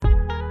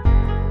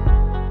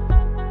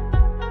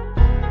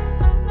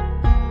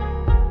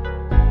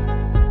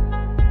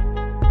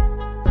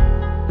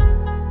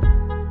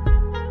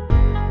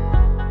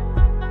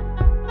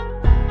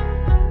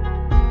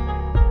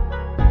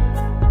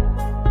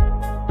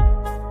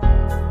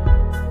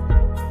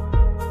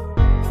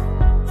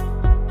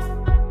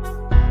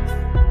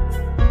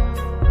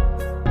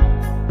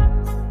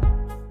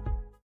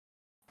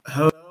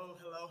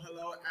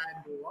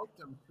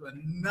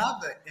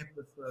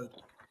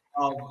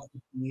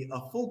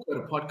a full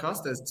quarter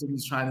podcast as Tim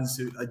is trying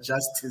to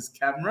adjust his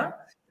camera.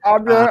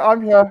 I'm Uh, here.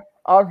 I'm here.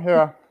 I'm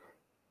here.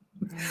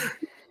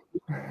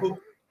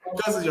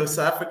 Podcast is your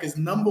South Africa's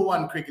number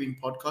one cricketing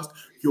podcast,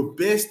 your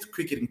best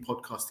cricketing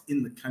podcast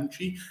in the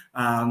country.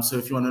 So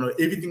if you want to know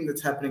everything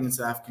that's happening in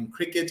South African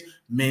cricket,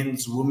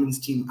 men's, women's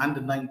team, under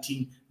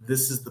 19,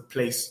 this is the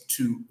place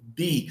to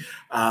be.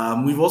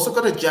 We've also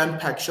got a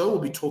jam-packed show. We'll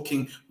be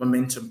talking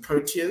Momentum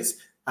Proteas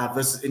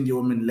versus India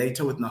women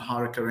later with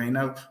Nahara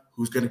Karena,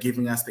 who's going to be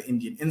giving us the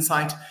Indian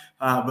insight.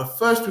 But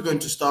first, we're going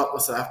to start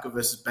with South Africa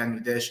versus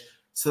Bangladesh.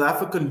 South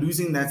Africa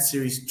losing that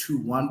series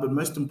 2-1, but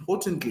most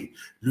importantly,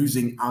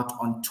 losing out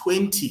on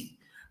 20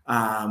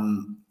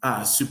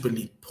 Super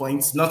League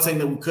points. Not saying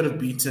that we could have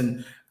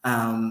beaten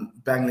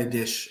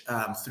Bangladesh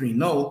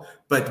 3-0,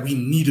 but we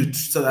needed,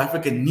 South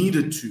Africa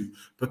needed to,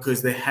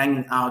 because they're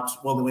hanging out.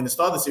 Well, when they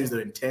started the series,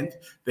 they're in 10th.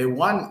 They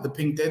won the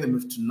pink day, they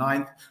moved to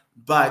 9th,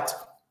 but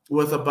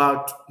with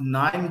about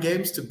 9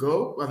 games to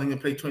go, I think they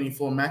played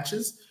 24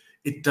 matches,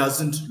 it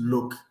doesn't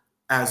look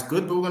as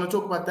good, but we're going to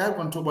talk about that. We're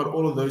going to talk about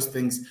all of those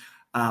things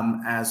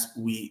as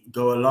we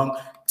go along.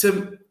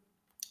 Tim,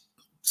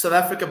 South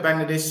Africa,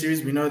 Bangladesh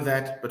series, we know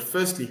that. But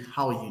firstly,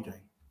 how are you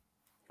doing?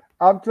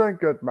 I'm doing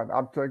good, man.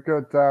 I'm doing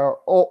good.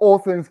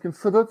 All things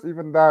considered,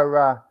 even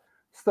though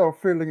still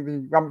feeling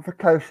the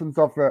ramifications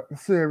of the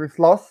series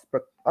loss,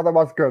 but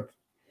otherwise good.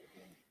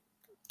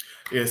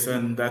 Yes,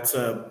 and that's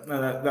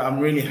I'm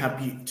really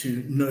happy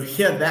to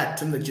hear that,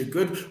 Tim, that you're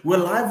good. We're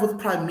live with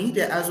Prime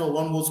Media as well.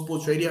 One World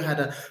Sports Radio had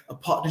a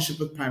partnership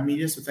with Prime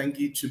Media, so thank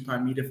you to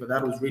Prime Media for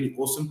that. It was really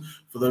awesome.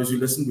 For those who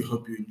listened, we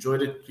hope you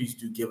enjoyed it. Please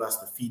do give us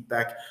the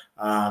feedback.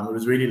 It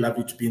was really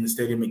lovely to be in the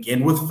stadium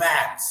again with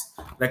fans.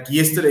 Like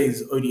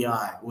yesterday's ODI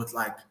with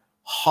like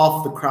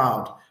half the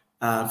crowd,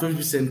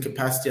 50%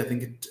 capacity. I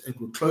think it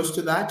was close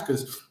to that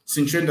because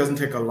Centurion doesn't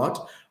take a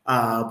lot.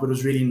 But it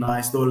was really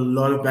nice. There were a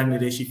lot of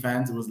Bangladeshi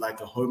fans. It was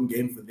like a home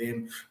game for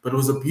them. But it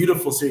was a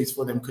beautiful series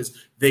for them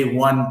because they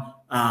won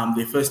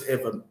their first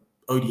ever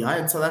ODI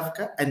in South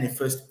Africa and their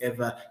first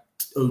ever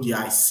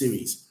ODI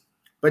series.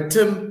 But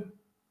Tim,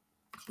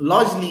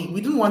 largely,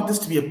 we didn't want this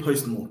to be a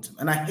post-mortem.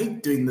 And I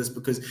hate doing this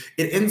because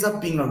it ends up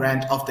being a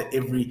rant after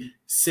every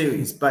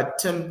series. But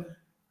Tim,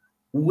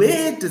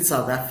 where did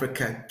South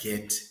Africa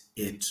get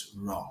it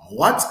wrong?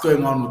 What's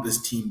going on with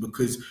this team?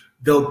 Because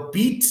they'll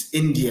beat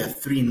India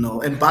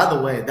 3-0. And by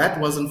the way, that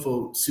wasn't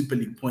for Super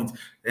League points.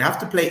 They have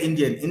to play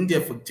India in India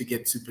to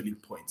get Super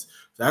League points.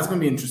 So that's going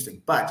to be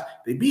interesting.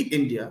 But they beat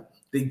India.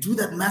 They do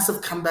that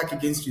massive comeback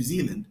against New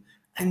Zealand.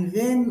 And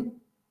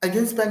then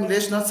against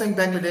Bangladesh, not saying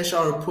Bangladesh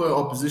are a poor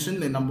opposition.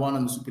 They're number one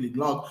on the Super League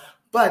log.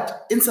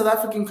 But in South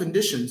African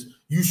conditions,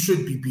 you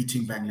should be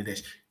beating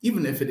Bangladesh,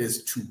 even if it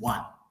is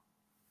 2-1.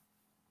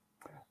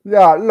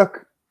 Yeah,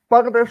 look,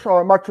 Bangladesh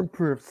are a much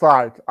improved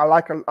side. I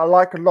like a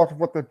lot of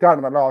what they've done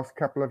in the last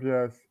couple of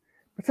years,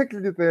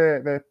 particularly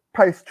their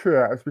pace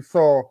tour, as we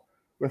saw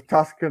with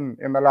Tuscan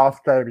in the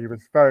last game. He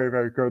was very,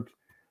 very good.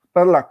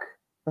 But look,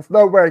 there's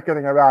no way of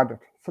getting around it.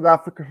 South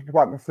Africa should have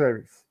won the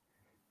series.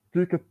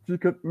 You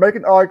could make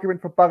an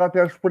argument for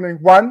Bangladesh winning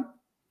one,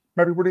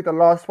 maybe winning the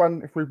last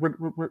one if we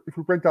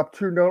went up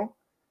 2-0. You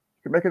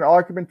could make an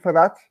argument for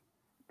that.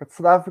 But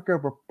South Africa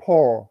were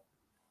poor.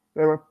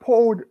 They were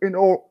poor in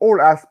all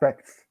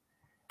aspects.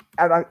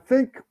 And I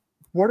think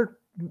what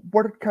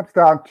it comes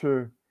down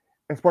to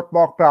is what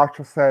Mark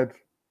Boucher said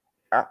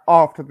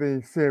after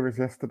the series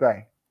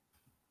yesterday.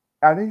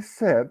 And he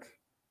said,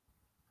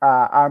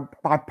 I'm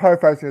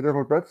paraphrasing a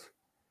little bit,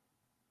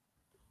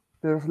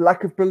 there's a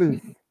lack of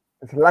belief,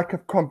 there's a lack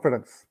of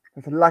confidence,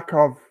 there's a lack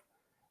of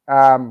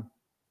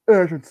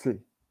urgency.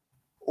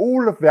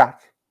 All of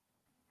that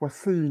was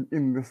seen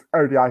in this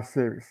ODI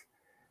series.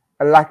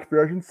 A lack of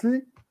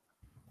urgency,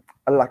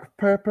 a lack of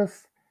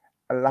purpose,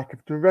 a lack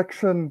of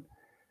direction,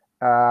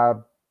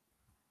 and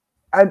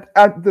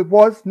there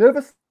was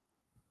nervous.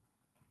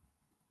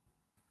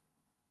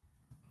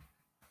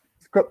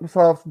 Got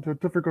themselves into a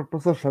difficult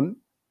position.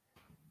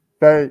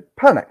 They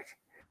panicked.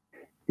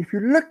 If you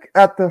look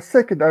at the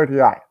second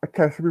ODI,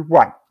 okay, so we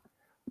won.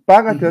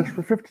 Bangladesh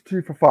were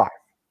 52 for 5.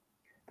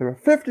 They were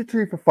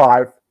 52 for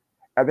 5,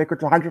 and they got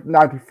to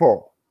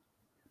 194.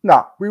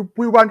 Now,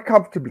 we won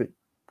comfortably.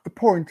 The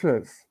point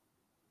is,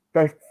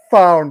 they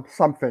found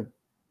something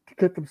to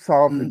get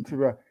themselves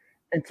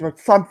into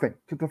something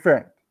to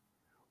defend.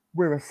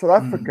 Whereas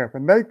South Africa,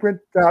 when they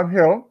went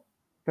downhill,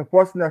 there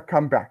was no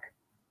comeback.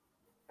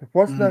 There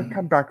was no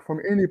comeback from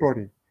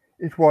anybody.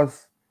 It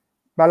was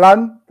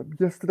Malan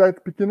yesterday at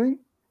the beginning,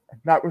 and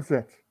that was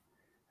it.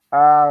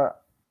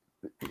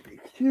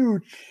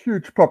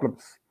 Huge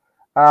problems.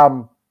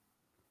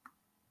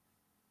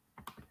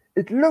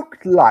 It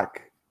looked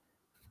like,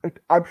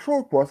 I'm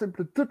sure it wasn't,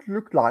 but it did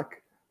look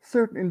like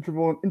certain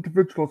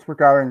individuals were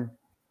going,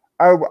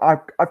 oh,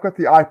 I've got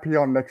the IP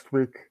on next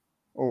week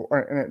or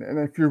in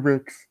a few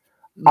weeks.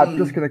 I'm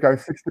just going to go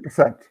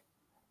 60%.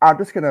 I'm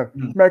just going to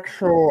make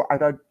sure I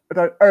don't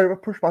over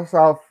push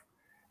myself.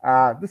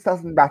 This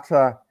doesn't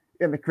matter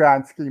in the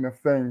grand scheme of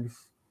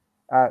things.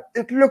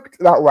 It looked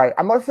that way.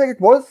 I'm not saying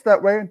it was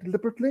that way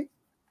deliberately,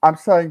 I'm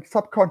saying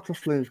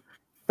subconsciously,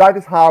 that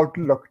is how it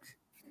looked.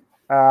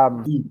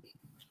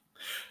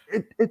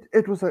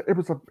 It was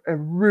a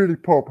really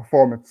poor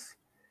performance,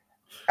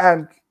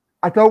 and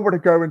I don't want to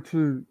go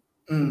into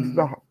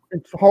the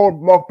whole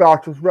Mark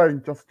Boucher's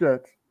reign just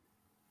yet,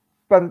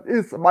 but it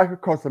is a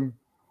microcosm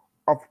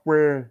of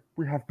where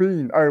we have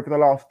been over the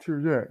last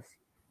 2 years.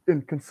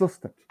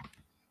 Inconsistent.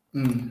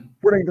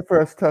 Winning the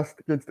first test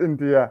against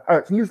India,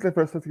 losing the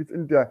first test against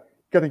India,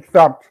 getting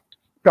thumped,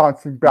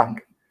 bouncing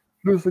back.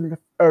 Losing the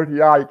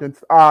ODI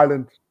against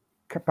Ireland,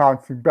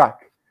 bouncing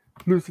back.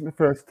 Losing the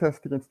first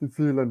test against New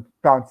Zealand,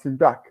 bouncing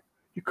back.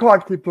 You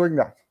can't keep doing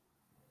that.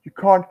 You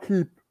can't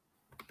keep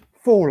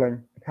falling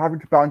and having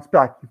to bounce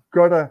back. You've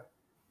got to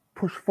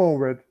push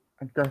forward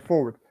and go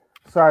forward.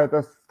 So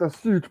there's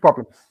huge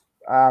problems.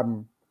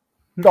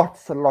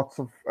 Lots and lots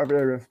of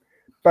areas.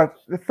 But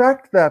the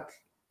fact that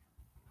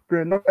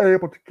we're not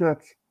able to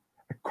get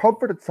a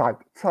confident side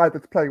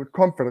that's playing with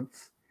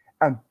confidence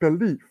and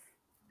belief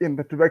in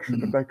the direction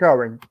that they're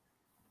going,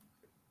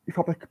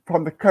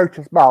 from the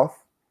coach's mouth,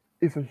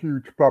 is a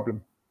huge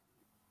problem.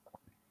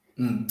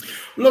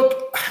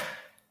 Look,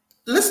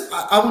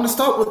 I want to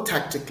start with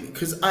tactically,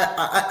 because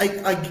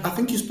I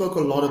think you spoke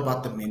a lot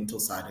about the mental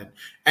side,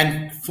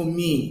 and for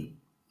me,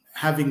 I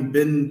haven't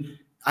been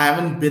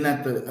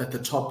at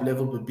the top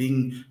level, but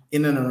being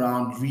in and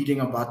around, reading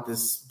about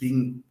this,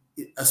 being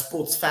a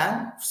sports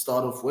fan,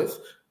 start off with,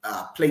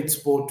 played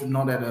sport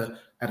not at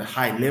a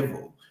high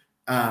level,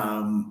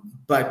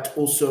 but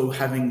also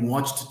having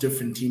watched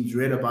different teams,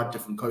 read about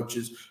different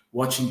coaches,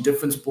 watching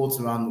different sports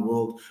around the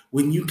world.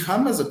 When you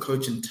come as a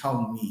coach and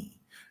tell me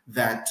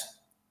that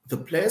the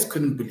players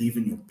couldn't believe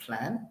in your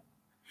plan,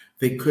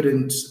 they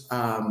couldn't.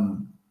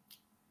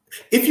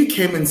 If you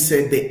came and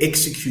said they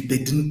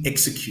didn't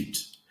execute.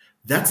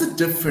 That's a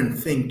different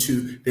thing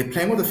to they're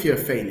playing with a fear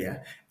of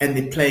failure and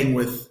they're playing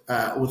with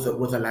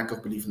a lack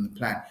of belief in the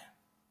plan.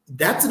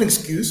 That's an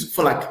excuse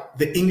for like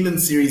the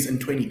England series in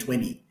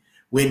 2020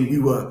 when we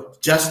were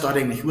just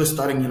starting. If you were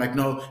starting, you're like,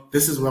 no,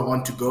 this is where I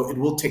want to go. It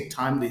will take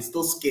time. They're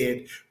still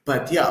scared,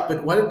 but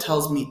what it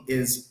tells me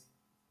is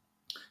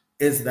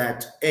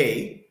that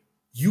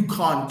you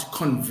can't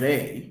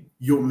convey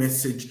your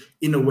message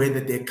in a way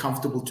that they're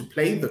comfortable to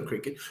play the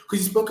cricket,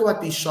 because he spoke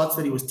about these shots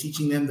that he was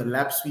teaching them, the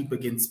lap sweep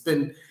against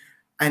spin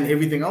and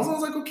everything else. I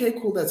was like, okay,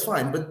 cool, that's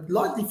fine. But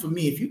largely for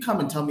me, if you come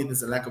and tell me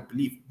there's a lack of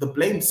belief, the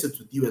blame sits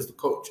with you as the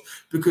coach,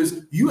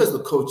 because you as the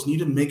coach need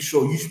to make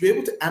sure you should be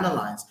able to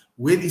analyze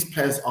where these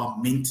players are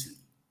mentally,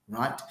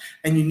 right?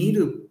 And you need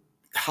to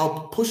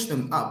help push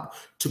them up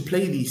to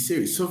play these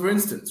series. So for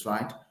instance,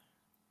 right,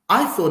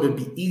 I thought it'd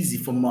be easy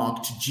for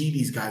Mark to G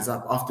these guys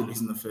up after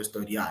losing the first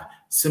ODI,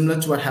 similar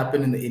to what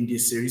happened in the India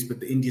series. But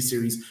the India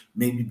series,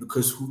 maybe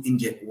because who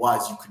India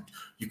was,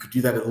 you could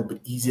do that a little bit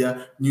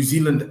easier. New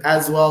Zealand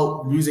as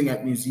well, losing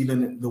at New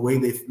Zealand, the way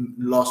they've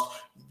lost,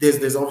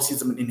 there's obviously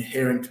some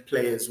inherent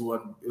players who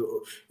are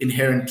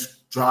inherent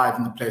drive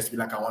in the players to be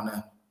like, I want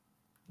to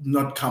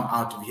not come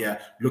out of here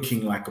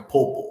looking like a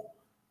pawpaw.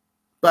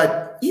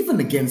 But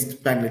even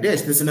against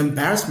Bangladesh, there's an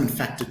embarrassment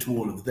factor to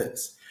all of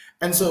this.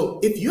 And so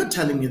if you're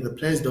telling me the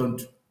players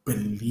don't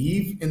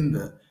believe in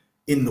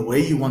the way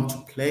you want to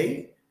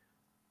play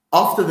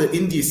after the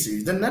India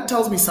series, then that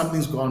tells me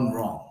something's gone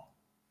wrong.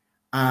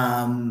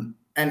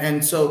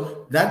 And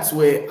so that's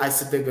where I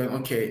sit there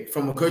going, okay,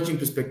 from a coaching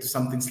perspective,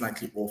 something's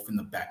slightly off in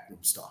the backroom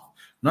staff.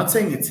 I'm not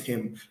saying it's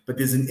him, but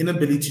there's an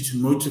inability to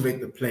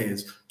motivate the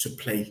players to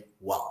play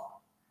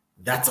well.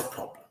 That's a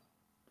problem.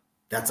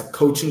 That's a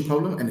coaching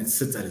problem, and it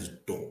sits at his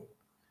door.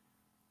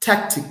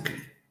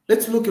 Tactically,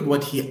 let's look at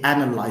what he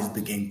analyzed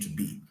the game to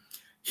be.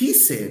 He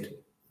said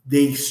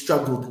they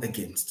struggled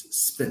against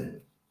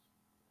spin.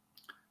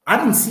 I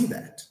didn't see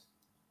that.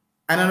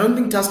 And I don't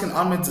think Taskin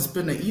Ahmed's a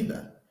spinner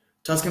either.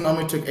 Taskin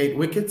Ahmed took 8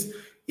 wickets.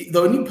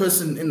 The only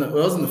person in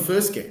the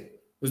first game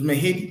was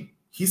Mahedi.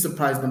 He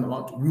surprised them a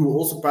lot. We were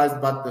all surprised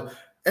about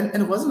and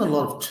it wasn't a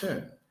lot of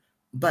turn.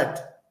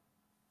 But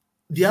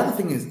the other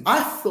thing is,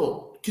 I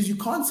thought, because you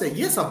can't say,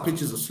 yes, our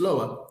pitches are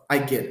slower. I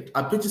get it.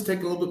 Our pitches take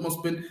a little bit more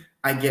spin.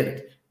 I get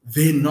it.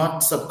 They're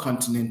not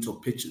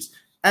subcontinental pitches.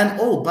 And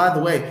by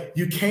the way,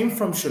 you came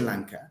from Sri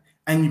Lanka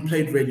and you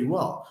played really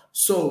well.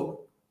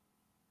 So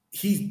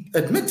he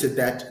admitted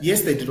that,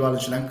 yes, they did well in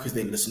Sri Lanka because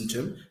they listened to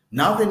him.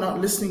 Now they're not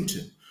listening to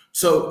him.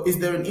 So is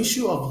there an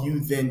issue of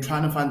you then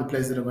trying to find the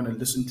players that are going to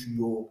listen to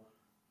your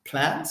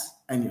plans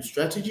and your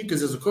strategy?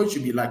 Because as a coach,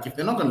 you'd be like, if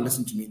they're not going to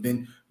listen to me,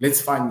 then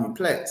let's find new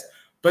players.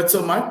 But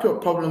so my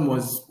problem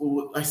was,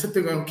 I sat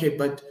there going, okay,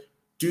 but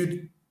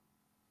dude,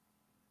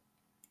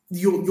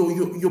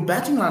 your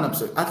batting lineup.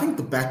 So I think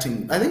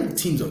the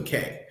team's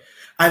okay.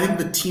 I think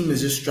the team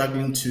is just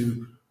struggling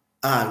to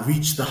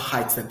reach the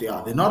heights that they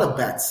are. They're not a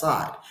bad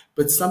side,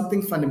 but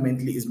something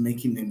fundamentally is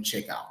making them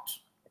check out.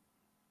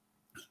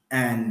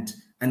 And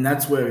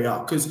that's where we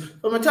are. Because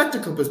from a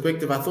tactical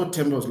perspective, I thought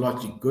Temba was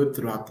largely good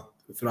throughout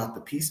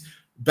the piece.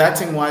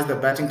 Batting wise, the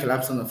batting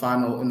collapsed in the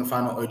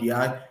final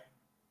ODI.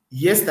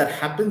 Yes, that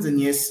happens,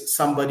 and yes,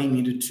 somebody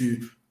needed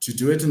to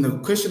do it. And the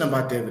question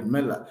about David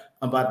Miller,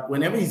 But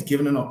whenever he's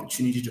given an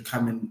opportunity to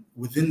come in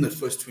within the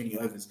first 20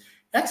 overs,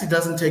 he actually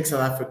doesn't take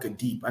South Africa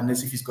deep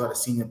unless if he's got a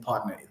senior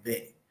partner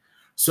there.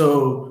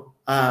 So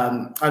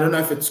I don't know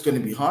if it's going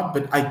to be hard,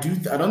 but I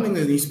don't think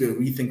there needs to be a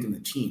rethink in the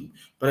team.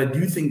 But I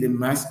do think there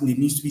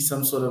needs to be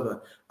some sort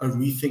of a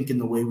rethink in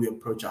the way we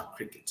approach our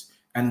cricket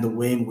and the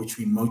way in which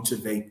we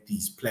motivate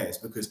these players,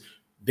 because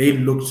they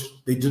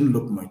didn't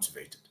look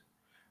motivated.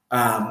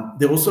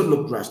 They also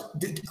looked rushed.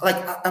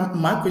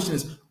 My question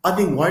is, are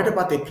they worried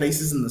about their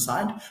places in the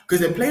side? Because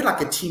they played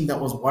like a team that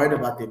was worried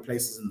about their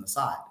places in the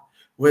side,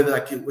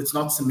 whether it's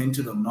not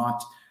cemented or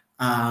not.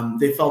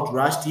 They felt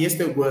rushed. Yes,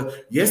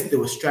 they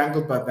were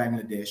strangled by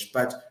Bangladesh.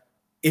 But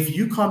if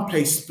you can't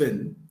play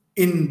spin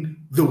in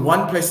the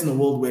one place in the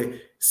world where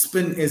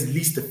spin is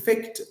least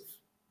effective,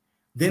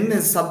 then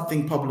there's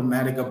something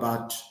problematic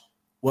about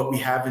what we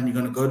have, and you're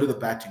going to go to the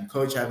batting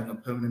coach, having a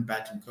permanent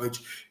batting coach.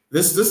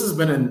 This has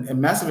been a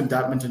massive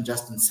indictment on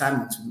Justin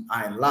Salmons, whom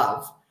I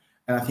love,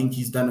 and I think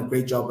he's done a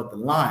great job at the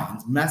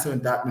Lions. Massive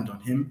indictment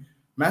on him,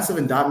 massive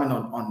indictment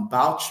on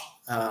Bouch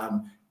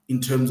in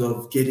terms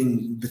of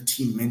getting the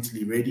team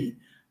mentally ready.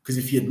 Because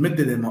if you admit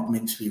that they're not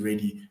mentally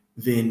ready,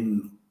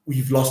 then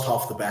we've lost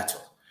half the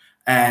battle.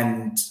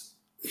 And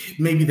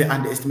maybe they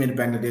underestimated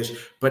Bangladesh,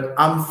 but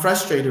I'm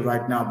frustrated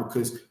right now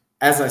because,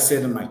 as I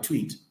said in my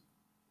tweet,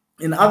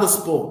 in other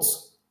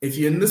sports, if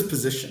you're in this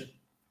position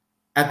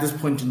at this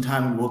point in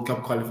time in World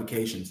Cup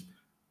qualifications,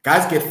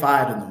 guys get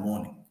fired in the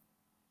morning.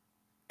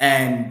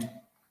 And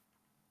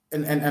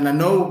I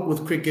know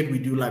with cricket, we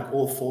do like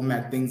all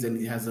format things, and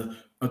he has a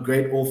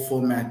great all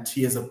format.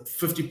 He has a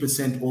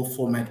 50% all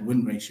format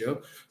win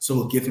ratio. So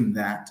we'll give him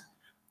that.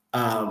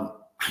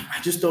 I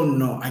just don't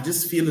know. I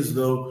just feel as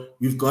though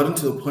we've gotten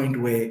to the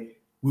point where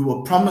we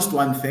were promised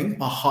one thing,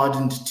 a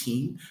hardened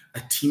team,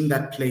 a team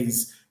that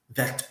plays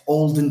that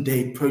olden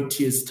day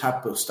Proteas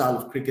type of style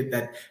of cricket,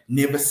 that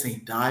never say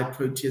die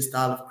Proteas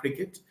style of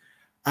cricket.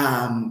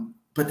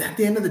 But at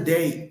the end of the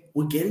day,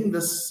 we're getting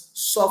this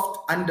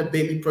soft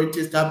underbelly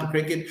Proteas type of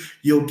cricket.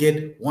 You'll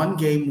get one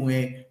game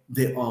where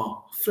they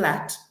are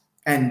flat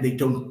and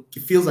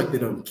it feels like they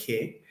don't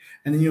care.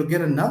 And then you'll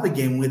get another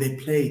game where they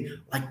play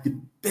like the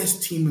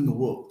best team in the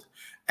world.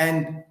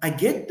 And I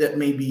get that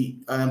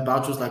maybe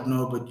Bouch was like,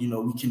 no, but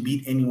we can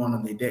beat anyone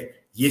on their day.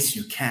 Yes,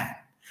 you can.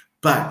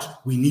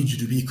 But we need you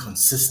to be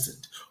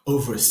consistent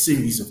over a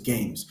series of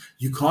games.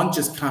 You can't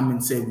just come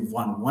and say we've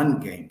won one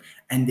game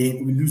and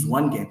then we lose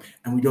one game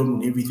and we don't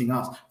win everything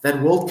else.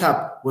 That World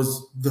Cup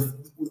was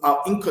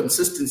our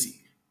inconsistency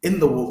in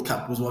the World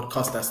Cup was what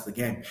cost us the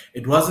game.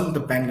 It wasn't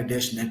the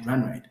Bangladesh net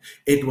run rate.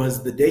 It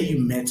was the day you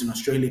met an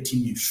Australia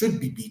team you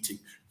should be beating.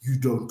 You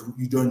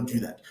don't do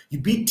that. You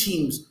beat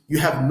teams you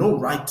have no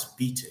right to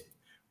beating,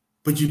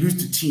 but you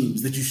lose to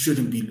teams that you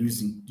shouldn't be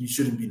losing. You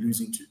shouldn't be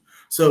losing to.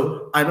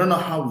 So I don't know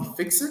how we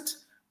fix it.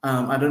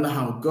 I don't know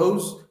how it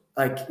goes.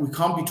 Like, we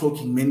can't be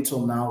talking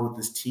mental now with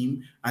this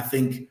team. I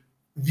think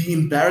the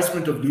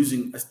embarrassment of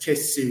losing a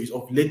test series,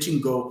 of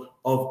letting go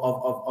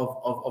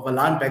of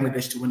allowing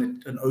Bangladesh to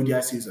win an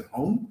ODI series at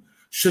home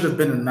should have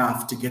been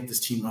enough to get this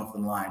team off the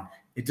line.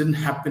 It didn't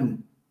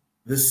happen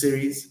this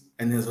series,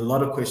 and there's a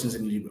lot of questions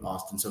that need to be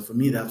asked. And so for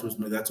me, that's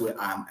where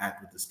I'm at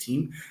with this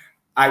team.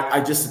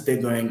 I just sit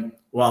there going,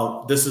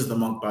 well, this is the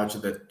Mark Boucher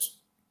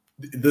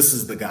this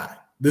is the guy.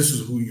 This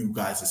is who you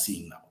guys are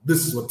seeing now.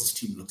 This is what this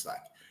team looks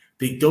like.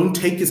 They don't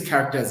take his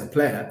character as a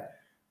player.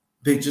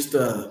 They just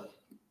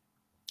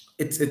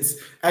it's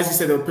as you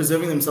said, they're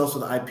preserving themselves for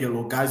the IPL,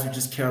 or guys who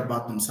just care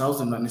about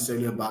themselves and not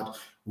necessarily about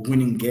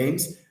winning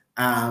games.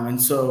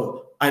 And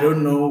so I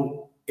don't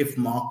know if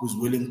Mark was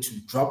willing to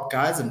drop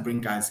guys and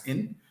bring guys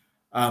in.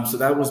 So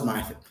that was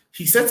my thing.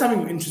 He said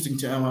something interesting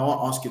to him. I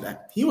want to ask you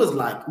that. He was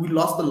like, we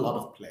lost a lot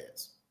of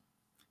players.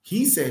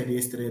 He said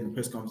yesterday in the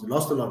press conference, we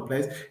lost a lot of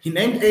players. He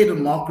named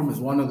Aiden Markram as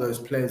one of those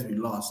players we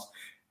lost,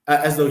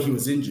 as though he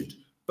was injured.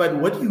 But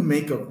what do you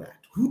make of that?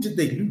 Who did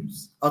they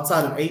lose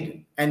outside of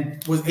Aiden?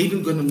 And was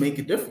Aiden going to make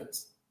a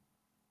difference?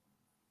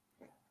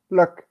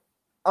 Look,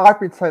 I've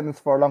been saying this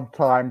for a long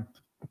time.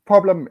 The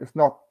problem is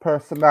not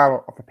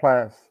personnel of the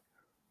players.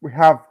 We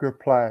have good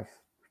players.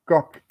 We've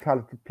got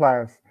talented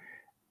players.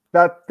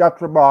 That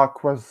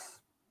remark was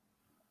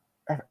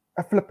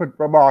a flippant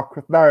remark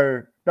with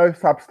no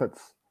substance.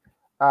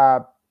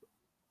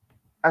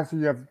 As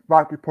you have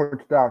rightly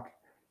pointed out,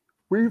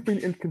 we've been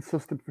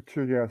inconsistent for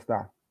 2 years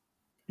now.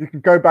 You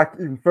can go back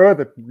even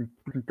further. You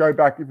can go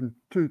back even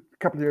a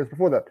couple of years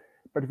before that.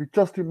 But if you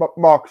just do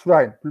Mark's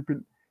reign,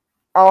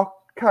 our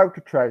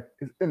character trait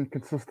is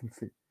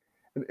inconsistency.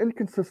 And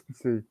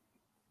inconsistency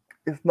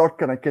is not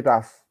going to get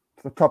us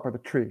to the top of the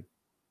tree.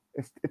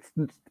 It's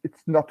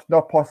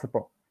not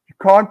possible. You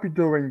can't be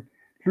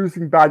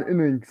losing bad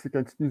innings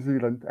against New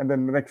Zealand and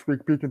then the next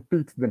week beating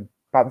them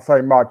by the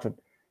same margin.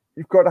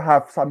 You've got to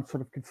have some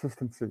sort of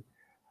consistency.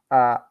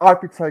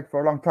 I've been saying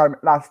for a long time,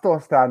 and I still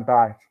stand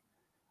by it.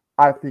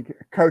 I think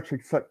a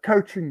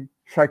coaching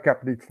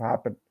shake-up needs to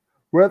happen.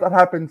 Whether that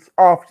happens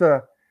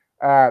after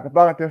the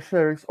Bangladesh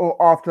series or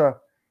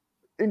after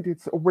India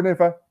or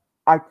whenever,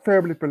 I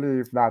firmly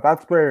believe now.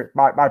 That's where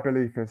my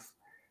belief is.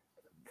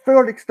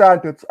 fielding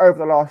standards over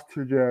the last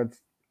 2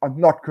 years are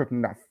not good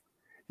enough.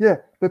 Yeah,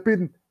 there've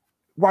been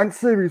one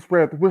series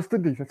where the West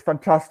Indies, it's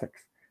fantastic.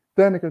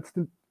 Then against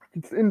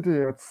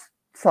India, it's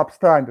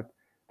substandard.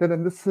 Then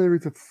in this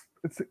series, it's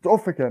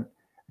off again.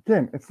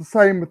 Again, it's the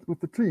same with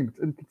the team. It's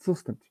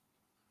inconsistent.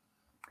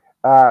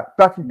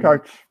 Batting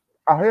coach,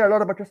 I hear a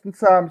lot about Justin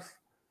Sams,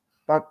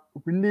 but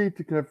we need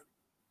to go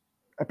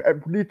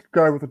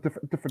with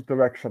a different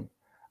direction.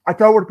 I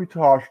don't want to be too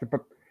harsh,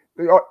 but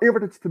the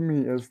evidence to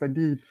me is they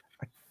need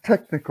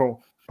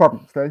technical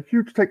problems. There are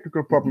huge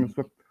technical problems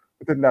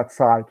within that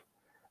side.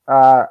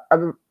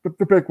 And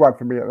the big one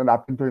for me, and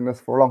I've been doing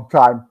this for a long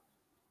time,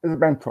 is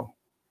mental.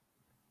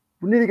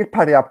 We need to get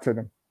Paddy up to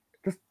them.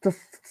 Just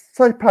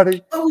say,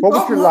 Paddy, what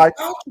would you like?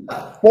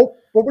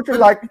 What would you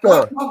like to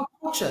do?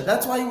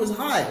 That's why he was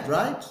hired,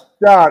 right?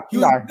 Yeah, he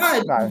was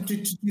hired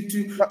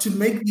to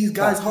make these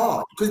guys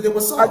hard because they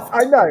were soft.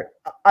 I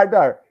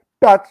know,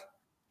 but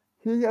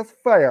he has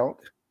failed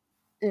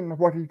in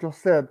what he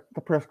just said at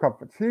the press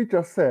conference. He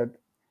just said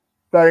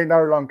they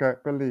no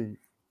longer believe.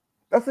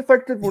 That's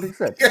effectively what he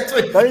said.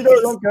 They no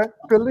longer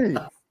believe.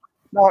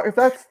 Now, if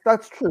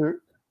that's true,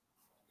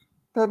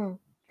 then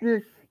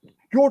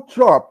your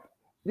job,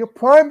 your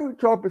primary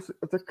job as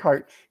a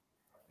coach,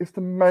 is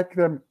to make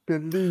them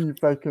believe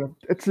they can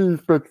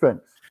achieve big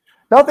things.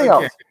 Nothing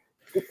else.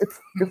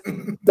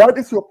 That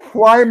is your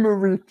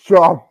primary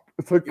job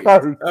as a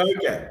coach.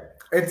 Okay.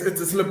 It's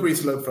a slippery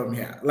slope from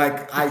here.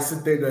 Like I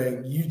sit there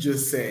going, you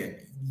just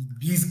said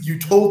you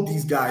told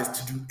these guys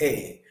to do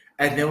A,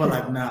 and they were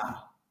like, nah,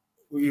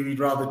 we'd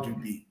rather do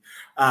B.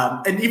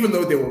 And even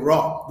though they were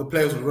wrong, the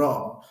players were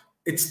wrong,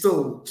 it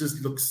still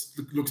just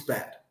looks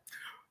bad.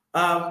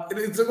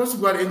 It's also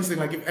quite interesting.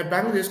 Like if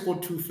Bangladesh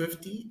scored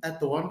 250 at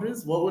the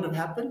Wanderers, what would have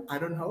happened? I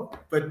don't know,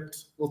 but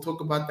we'll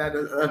talk about that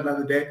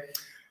another day.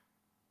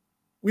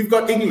 We've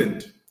got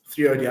England,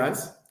 3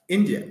 ODIs,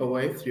 India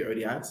away, 3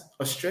 ODIs,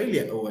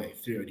 Australia away,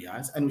 3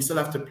 ODIs, and we still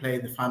have to play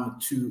the final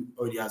 2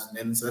 ODIs with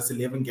Netherlands. So that's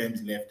 11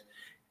 games left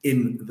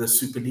in the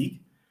Super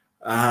League.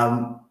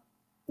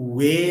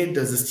 Where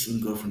does this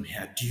team go from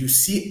here? Do you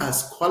see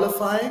us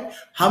qualifying?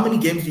 How many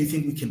games do you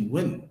think we can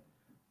win?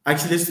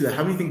 Actually, let's do that.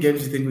 How many games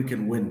do you think we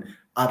can win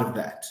out of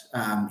that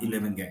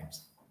 11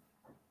 games?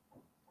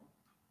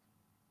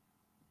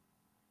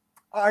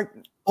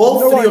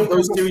 All 3 of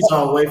those series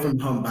are away from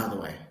home, by the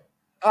way.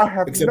 I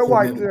have no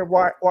idea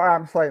why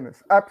I'm saying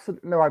this.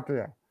 Absolutely no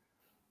idea.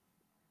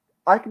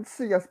 I can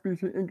see us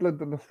beating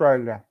England and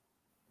Australia.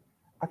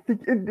 I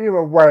think India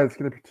away is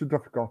going to be too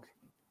difficult.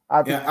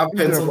 I've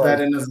penciled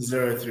that in as a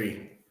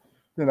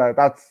 0-3.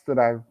 That's.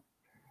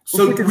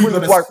 So we're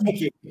going to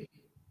sneak it.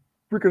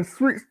 We can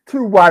switch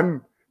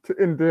 2-1 to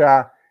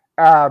India.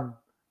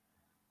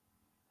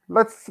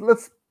 Let's.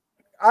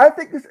 I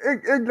think this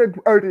England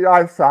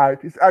ODI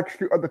side is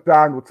actually on the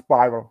downward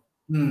spiral.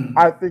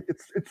 I think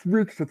it's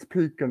reached its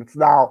peak and it's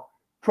now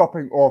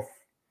dropping off.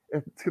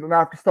 It's going to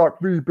have to start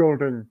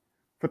rebuilding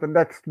for the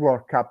next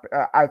World Cup.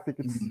 I think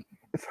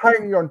it's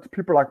hanging on to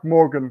people like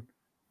Morgan,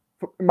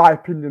 in my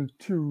opinion,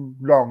 too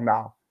long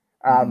now.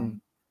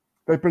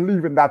 They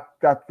believe in that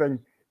thing.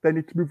 They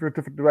need to move in a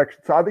different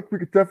direction. So I think we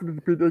could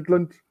definitely beat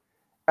England.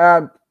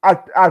 And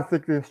I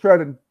think the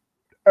Australian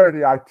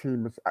ODI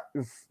team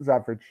is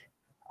average.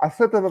 I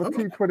said that on the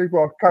T20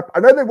 World Cup. I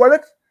know they won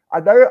it.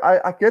 I know.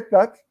 I get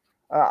that.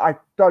 I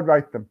don't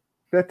rate them.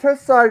 Their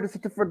test side is a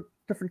different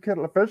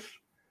kettle of fish.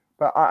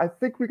 But I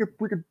think we've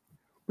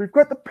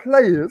got the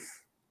players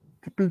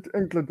to beat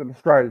England and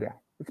Australia.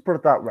 Let's put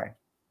it that way.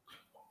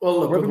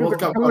 Well, look, with World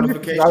Cup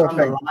qualification on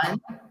the line.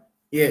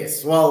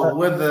 Yes, well,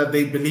 whether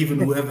they believe in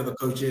whoever the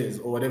coach is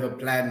or whatever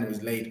plan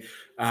was laid,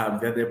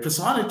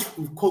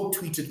 Prasanna quote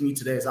tweeted me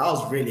today, so I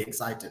was really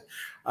excited.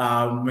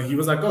 He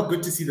was like, "Oh,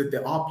 good to see that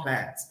there are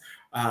plans."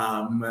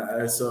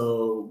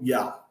 So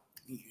yeah,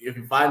 if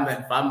you find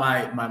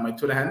my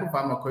Twitter handle,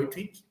 find my quote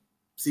tweet,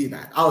 see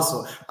that.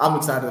 Also, I'm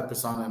excited that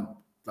Prasanna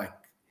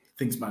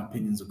thinks my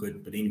opinions are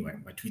good, but anyway,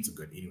 my tweets are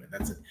good. Anyway,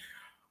 that's it.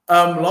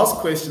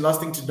 Last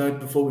thing to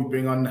note before we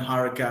bring on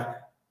Harika.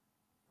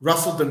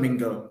 Russell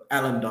Domingo,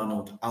 Alan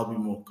Donald, Albie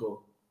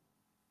Morkel.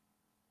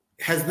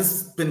 Has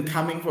this been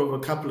coming for over a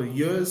couple of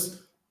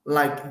years?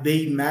 Like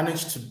they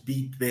managed to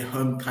beat their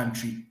home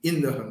country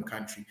in their home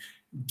country,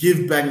 give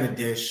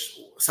Bangladesh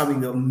something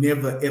they'll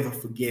never ever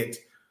forget.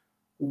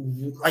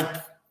 Like,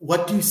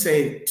 what do you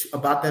say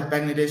about that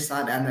Bangladesh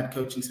side and that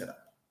coaching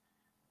setup?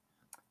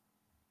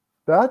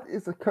 That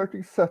is a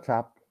coaching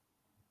setup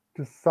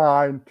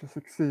designed to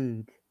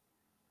succeed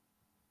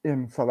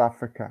in South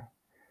Africa.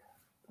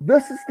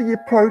 This is the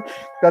approach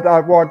that I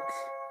want.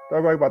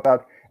 Don't worry about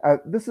that.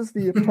 This is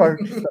the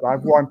approach that I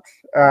want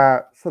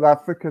South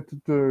Africa to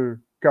do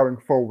going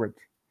forward.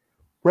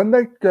 When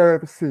they go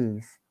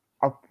overseas,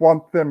 I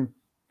want them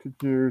to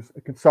use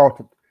a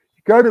consultant.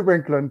 You go to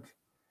England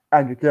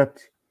and you get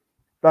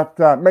that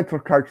mental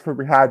coach that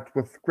we had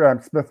with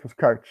Graham Smith was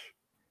coach.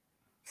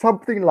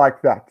 Something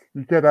like that.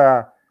 You get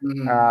an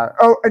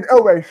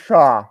Owe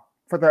Shah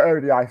for the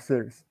ODI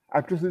series.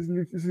 I'm just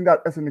using that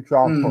as an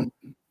example.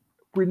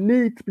 We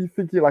need to be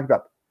thinking like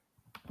that.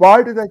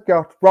 Why do they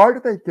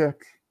get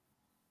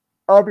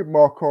Albert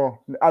Markle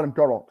and Adam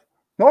Donald?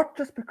 Not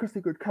just because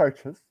they're good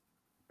coaches,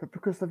 but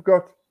because they've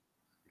got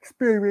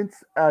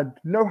experience and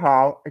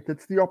know-how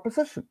against the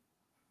opposition.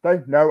 They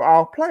know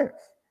our players.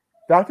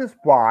 That is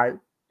why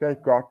they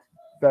got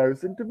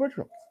those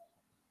individuals.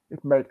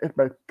 It made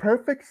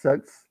perfect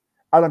sense.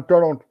 Alan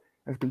Donald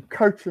has been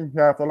coaching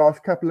here for the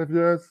last couple of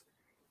years.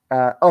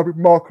 Albert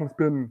Markle has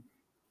been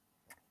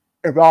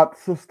around the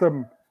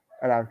system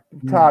and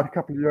retired a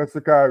couple of years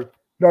ago,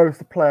 knows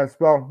the players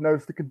well,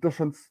 knows the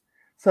conditions.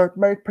 So it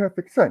made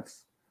perfect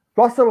sense.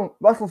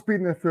 Russell's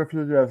been there for a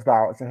few years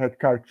now as a head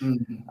coach.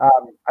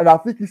 And I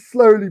think he's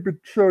slowly but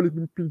surely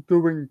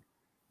been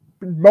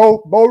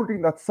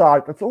molding that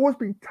side that's always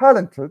been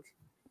talented,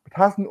 but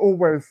hasn't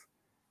always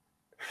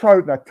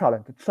shown that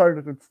talent. It showed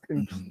it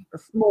in a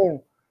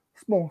small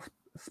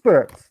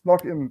spurts,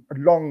 not in a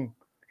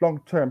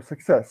long-term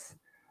success.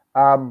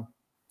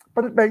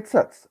 But it made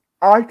sense.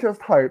 I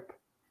just hope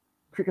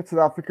Cricket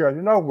South Africa,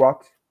 you know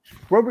what?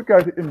 When we go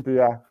to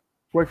India,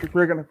 we're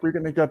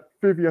gonna get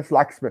Vivius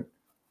Laxman.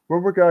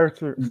 When we go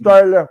to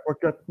Australia, we'll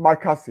get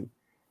Mike Hussey.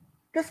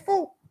 Just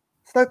for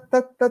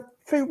that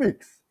 3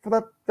 weeks. For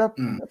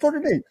that's all you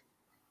need.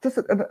 Just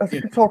as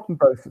a consultant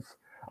basis.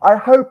 I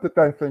hope that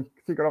they think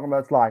along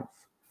those lines.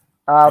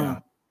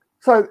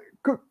 So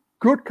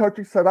good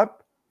coaching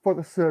setup for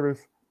the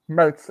series.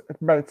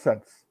 It made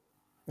sense.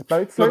 It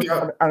made sense,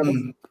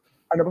 and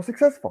it was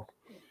successful.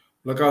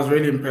 Look, I was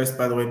really impressed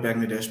by the way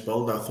Bangladesh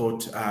bowled. I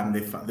thought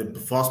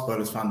the fast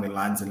bowlers found their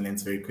lines and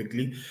lengths very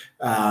quickly.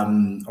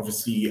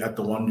 Obviously, at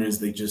the Wanderers,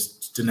 they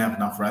just didn't have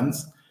enough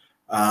runs.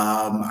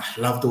 I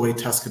love the way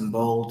Tuscan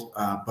bowled,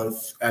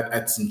 both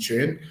at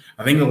Centurion.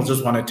 I think they'll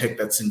just want to take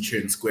that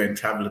Centurion square and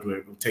travel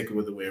it, take it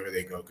with it wherever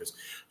they go, because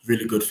it's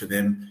really good for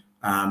them.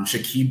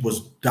 Shakib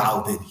was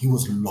dialed in. He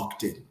was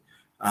locked in.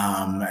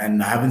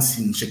 And I haven't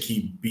seen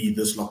Shakib be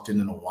this locked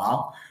in a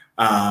while.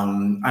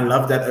 I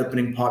love that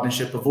opening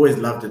partnership. I've always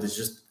loved it. It's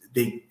just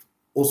they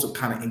also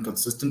kind of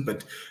inconsistent,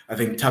 but I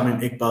think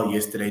Tamim Iqbal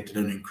yesterday did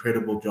an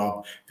incredible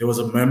job. There was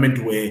a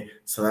moment where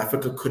South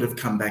Africa could have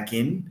come back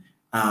in,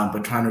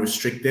 but trying to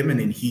restrict them, and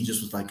then he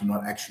just was like, you know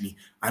what, actually,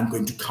 I'm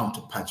going to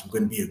counter punch. I'm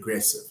going to be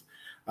aggressive.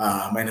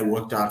 And it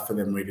worked out for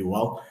them really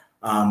well.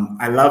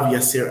 I love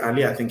Yasir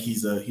Ali. I think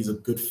he's a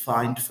good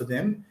find for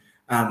them.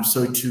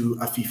 So too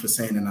Afif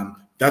Hussain, and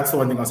that's the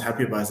one thing I was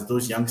happy about, is that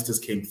those youngsters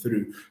came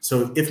through.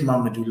 So if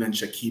Mamadou and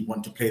Shakib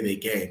want to play their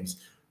games,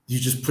 you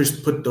just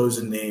put those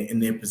in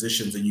their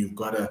positions, and you've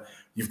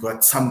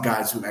got some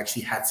guys who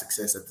actually had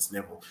success at this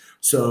level.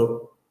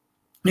 So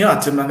yeah,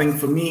 Tim, I think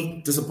for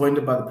me,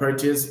 disappointed by the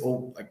Proteas.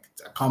 I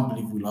can't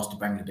believe we lost to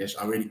Bangladesh.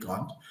 I really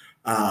can't.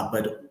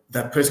 But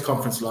that press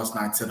conference last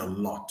night said a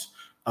lot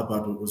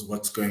about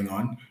what's going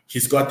on.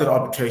 He's got that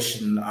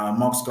arbitration.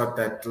 Mark's got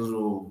that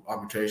little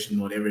arbitration,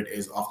 whatever it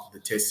is, after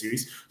the Test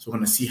series. So we're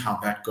going to see how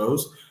that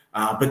goes.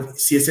 But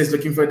CSA is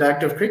looking for a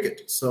director of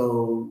cricket.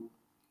 So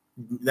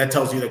that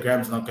tells you that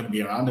Graham's not going to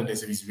be around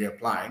unless he's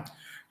reapplying.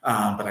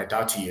 But I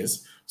doubt he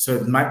is. So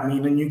it might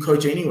mean a new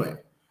coach anyway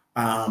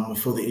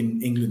for the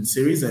England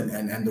series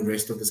and the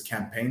rest of this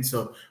campaign.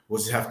 So we'll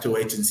just have to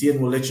wait and see.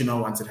 And we'll let you know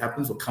once it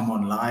happens. We'll come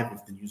on live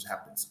if the news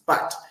happens.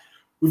 But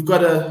we've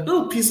got a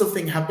little piece of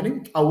thing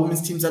happening. Our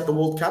women's team's at the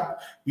World Cup.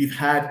 We've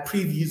had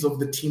previews of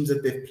the teams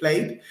that they've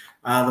played.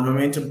 The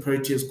Momentum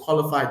Proteas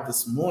qualified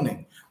this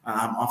morning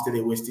after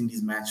their West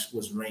Indies match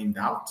was rained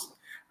out.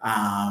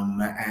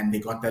 And they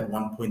got that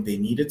 1 point they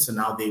needed. So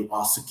now they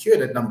are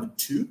secured at number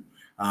 2.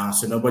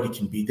 So nobody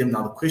can beat them.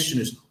 Now the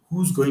question is,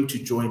 who's going to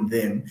join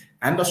them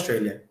and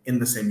Australia in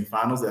the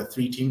semi-finals? There are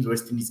 3 teams: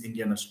 West Indies,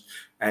 India,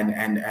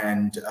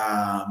 and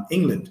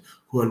England,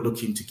 who are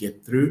looking to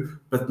get through.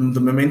 But the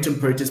Momentum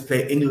Proteas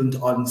play England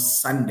on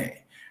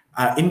Sunday.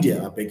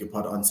 India, I beg your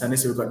pardon, on Sunday.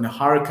 So we've got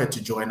Niharika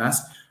to join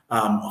us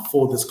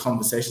for this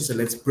conversation. So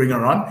let's bring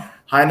her on.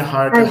 Hi,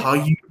 Niharika. How are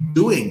you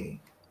doing?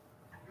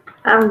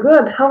 I'm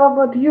good. How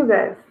about you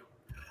guys?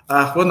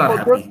 We're not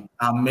happy.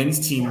 Our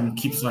men's team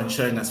keeps on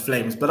showing us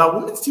flames, but our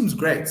women's team's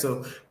great.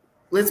 So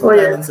let's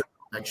balance it.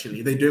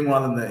 Actually, they're doing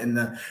well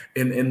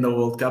in the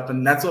World Cup,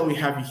 and that's what we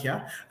have you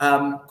here.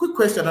 Quick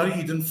question: I know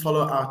you didn't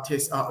follow our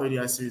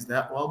ODI series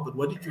that well, but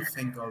what did you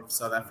think of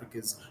South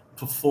Africa's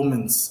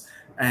performance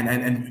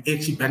and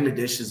actually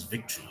Bangladesh's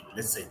victory?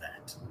 Let's say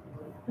that.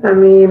 I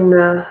mean,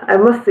 I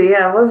must say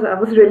I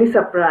was really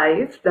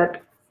surprised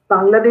that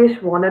Bangladesh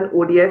won an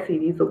ODI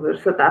series over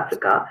South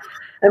Africa.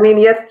 I mean,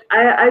 yes,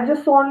 I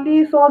just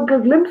only saw a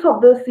glimpse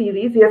of the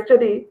series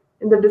yesterday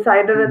in the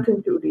decider at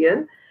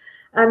Centurion.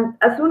 And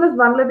as soon as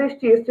Bangladesh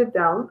chased it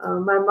down,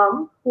 my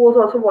mom, who was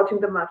also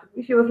watching the match with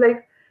me, she was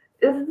like,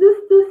 "Is this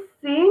the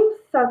same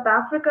South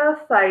Africa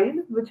side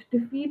which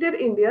defeated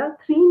India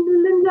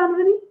 3-0 in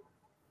January?"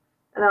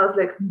 And I was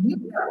like,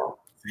 wow.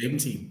 Same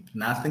team.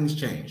 Nothing's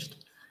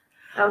changed.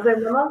 I was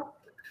like, "Mama,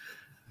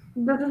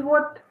 this is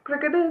what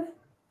cricket is.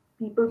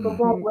 People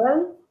perform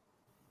well,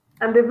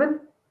 and they win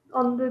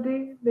on the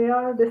day they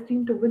are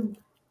destined to win."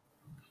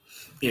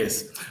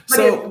 Yes. But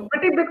so,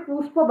 pretty big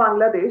boost for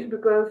Bangladesh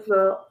because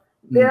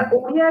Their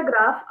ODI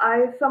graph,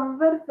 I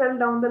somewhere fell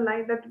down the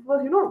line that it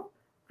was,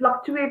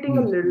 fluctuating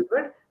a mm, little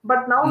bit.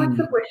 But now it's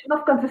a mm, question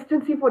of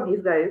consistency for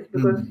these guys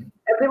because mm,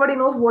 everybody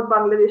knows what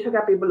Bangladesh are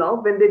capable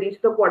of when they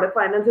reach the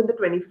quarterfinals in the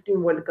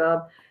 2015 World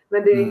Cup,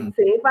 when they reach mm.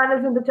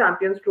 semi-finals in the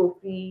Champions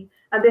Trophy,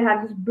 and they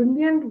had this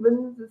brilliant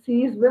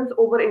series wins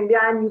over India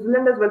and New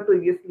Zealand as well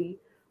previously.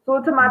 So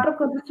it's a matter of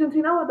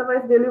consistency now.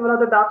 Otherwise, they'll be one of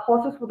the dark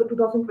horses for the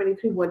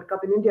 2023 World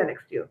Cup in India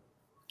next year.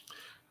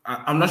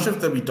 I'm not sure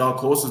if there'll be dark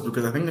horses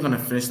because I think they're going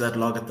to finish that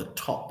log at the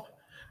top.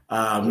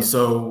 Yes.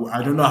 So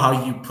I don't know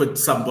how you put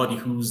somebody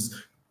who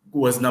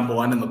was number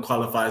one in the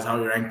qualifiers, how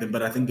you rank them,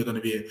 but I think they're going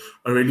to be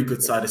a really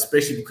good side,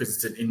 especially because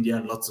it's in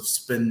India, lots of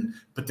spin,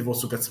 but they've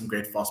also got some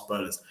great fast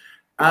bowlers.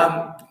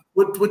 Exactly.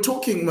 We're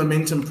talking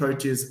momentum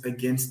Proteas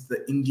against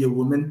the India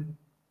women.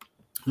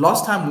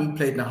 Last time we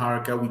played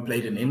Naharika, we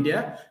played in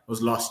India. It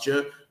was last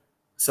year.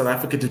 South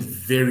Africa did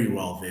very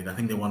well then. I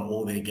think they won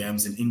all their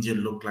games, and India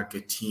looked like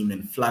a team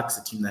in flux,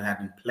 a team that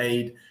hadn't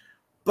played.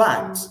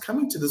 But Mm.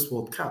 coming to this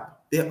World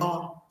Cup, they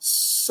are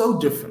so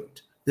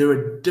different. They're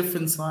a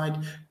different side.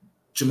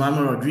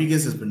 Jemima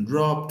Rodriguez has been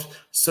dropped.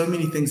 So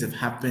many things have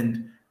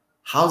happened.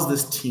 How's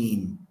this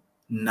team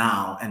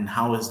now, and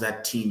how is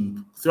that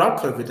team throughout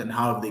COVID, and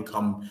how have they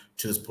come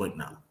to this point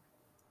now?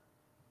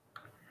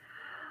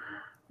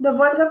 The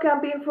World Cup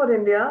campaign for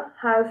India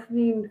has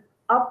been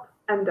up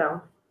and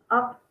down,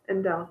 up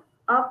and down,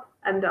 up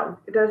and down.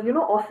 It has,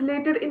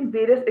 oscillated in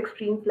various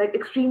extremes, like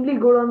extremely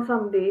good on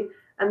some day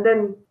and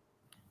then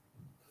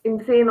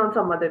insane on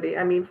some other day.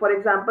 I mean, for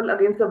example,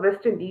 against the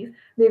West Indies,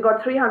 they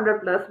got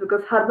 300 plus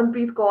because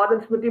Harmanpreet Kaur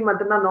and Smriti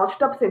Mandhana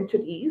notched up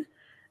centuries,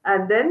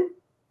 and then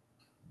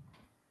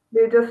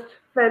they just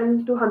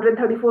fell to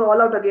 134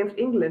 all out against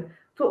England.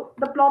 So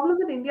the problem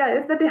with India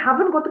is that they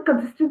haven't got the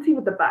consistency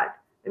with the bat.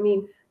 I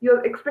mean,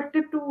 you're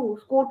expected to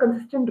score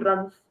consistent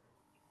runs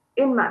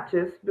in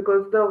matches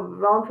because the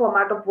round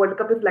format of World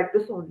Cup is like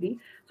this only.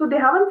 So they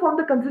haven't found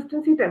the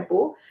consistency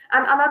tempo.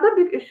 And another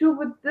big issue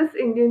with this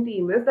Indian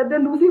team is that they're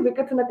losing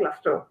wickets in a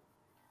cluster.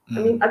 I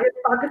mean, Mm, against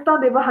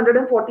Pakistan, they were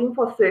 114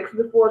 for 6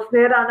 before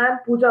Sneh Rana and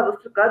Pooja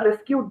Vastrikar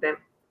rescued them.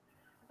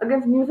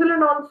 Against New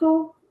Zealand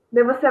also,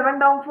 they were 7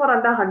 down for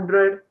under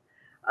 100.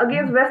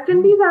 Against West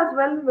Indies as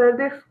well, where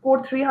they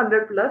scored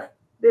 300 plus,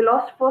 they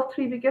lost first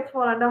 3 wickets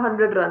for under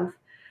 100 runs.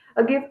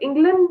 Against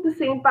England, the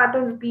same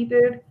pattern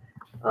repeated.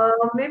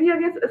 Maybe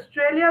against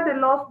Australia, they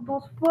lost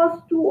those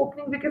first two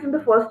opening wickets in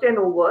the first 10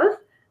 overs,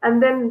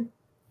 and then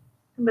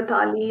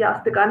Mithali,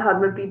 Yastika, and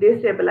Harmanpreet, they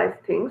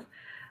stabilized things.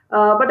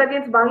 But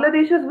against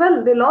Bangladesh as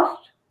well, they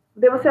lost.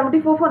 They were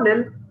 74 for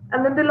nil,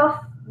 and then they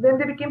lost. Then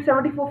they became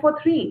 74 for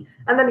 3.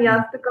 And then mm,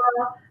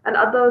 Yastika and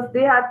others,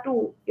 they had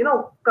to,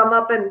 come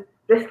up and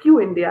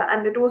rescue India.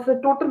 And it was a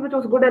total which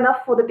was good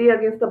enough for the day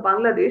against the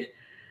Bangladesh.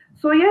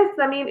 So, yes,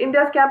 I mean,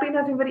 India's campaign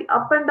has been very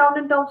up and down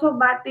in terms of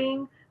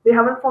batting. They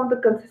haven't found the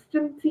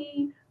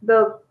consistency,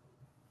 the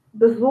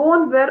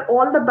zone where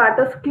all the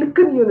batters click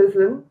in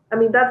unison. I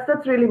mean,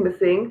 that's really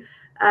missing.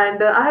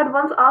 And I had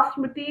once asked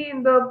Smriti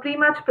in the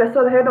pre-match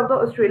presser ahead of the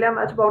Australia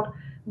match about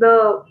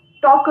the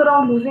talk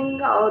around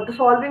the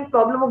solving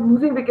problem of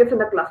losing wickets in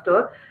a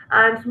cluster.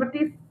 And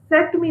Smriti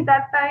said to me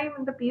that time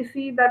in the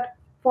PC that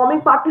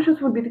forming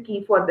partnerships would be the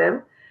key for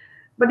them.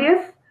 But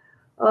yes,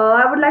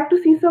 I would like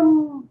to see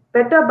some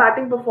better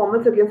batting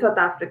performance against South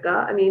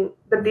Africa. I mean,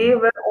 the day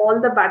mm. where all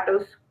the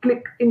batters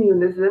click in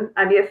unison.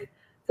 And yes,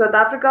 South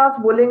Africa's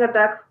bowling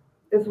attack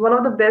is one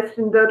of the best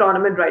in the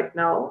tournament right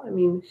now. I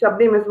mean,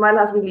 Shabnim Ismail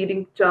has been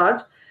leading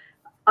charge.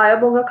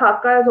 Ayabonga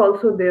Khaka is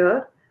also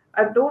there.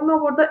 I don't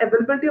know about the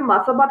availability of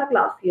Masabata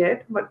class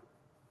yet, but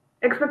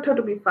expect her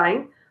to be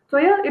fine. So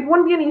yeah, it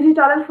won't be an easy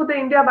challenge for the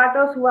India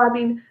batters who have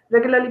been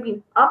regularly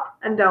been up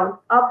and down,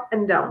 up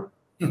and down.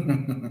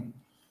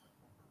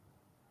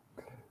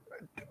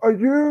 Are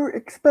you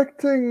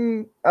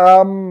expecting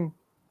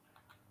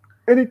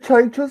any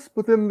changes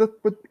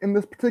in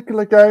this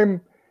particular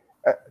game?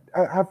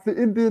 Have the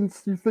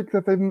Indians? You think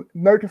that they've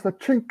noticed a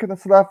chink in the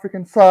South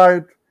African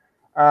side?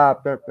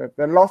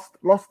 They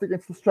lost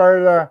against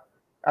Australia,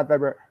 and they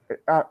were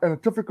in a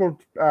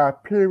difficult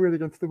period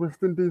against the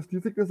West Indies. Do you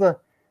think there's a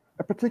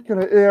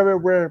particular area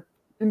where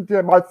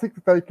India might think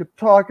that they could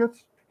target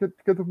to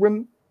get the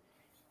win?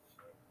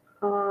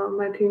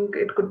 I think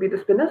it could be the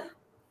spinners.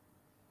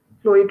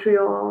 Chloe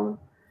Trion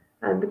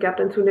and the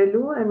captain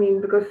Sunelu. I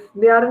mean, because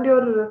they aren't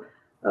your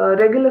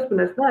regular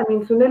spinners. No? I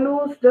mean,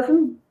 Sunelu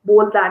doesn't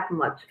bowl that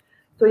much.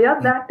 So yeah,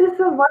 that is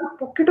a one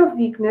pocket of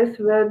weakness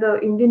where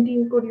the Indian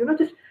team could,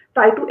 just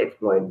try to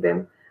exploit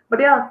them. But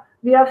yeah,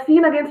 we have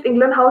seen against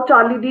England how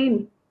Charlie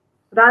Dean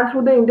ran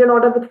through the Indian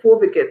order with 4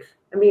 wickets.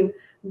 I mean,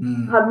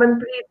 Mm.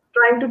 Harmanpreet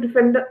trying to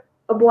defend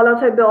a ball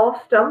outside the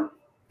off stump,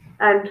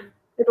 and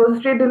it was a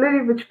straight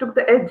delivery which took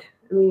the edge.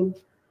 I mean,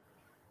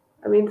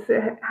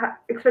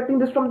 expecting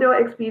this from their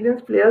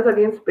experienced players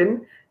against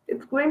spin,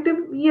 it's going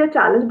to be a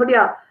challenge. But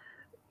yeah,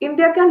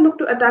 India can look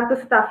to attack the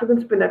South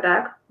African spin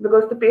attack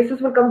because the paces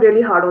will come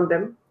really hard on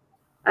them.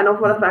 I know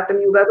for a fact,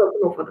 and you guys also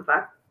know for the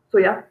fact. So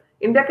yeah,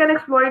 India can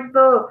exploit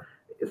the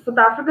South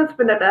African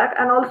spin attack,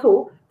 and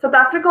also South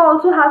Africa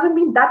also hasn't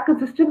been that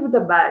consistent with the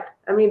bat.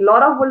 I mean,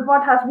 Laura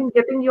Woolford has been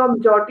getting your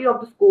majority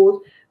of the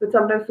scores, with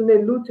sometimes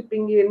Sunelu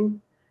chipping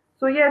in.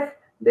 So yes,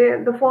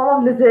 the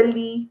form of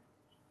Lizelle,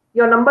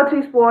 your number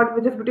three spot,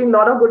 which is between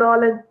Laura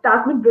Goodall and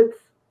Tasmin Brits,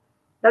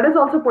 that is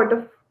also pocket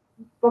of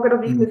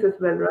Mm. weakness as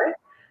well, right?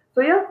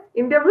 So yeah,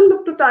 India will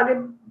look to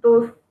target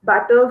those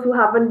batters who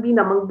haven't been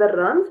among the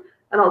runs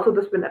and also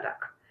the spin attack.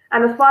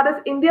 And as far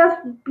as India's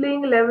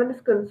playing 11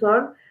 is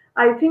concerned,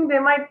 I think they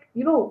might,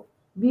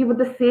 be with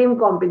the same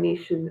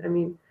combination. I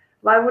mean,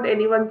 why would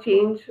anyone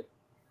change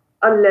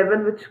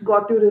 11 which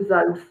got you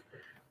results?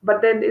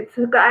 But then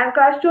and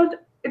Christchurch,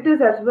 it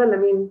is as well. I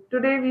mean,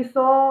 today we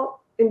saw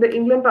in the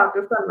England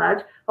Pakistan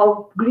match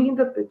how green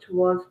the pitch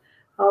was,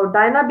 how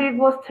Dinah Baig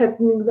was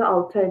threatening the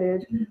outside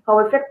edge, how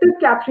effective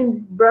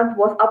Catherine Brunt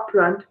was up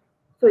front.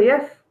 So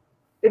yes,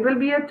 it will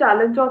be a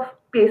challenge of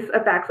pace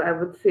attacks, I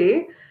would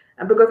say,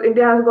 and because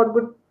India has got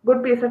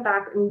good pace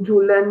attack in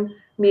Julan,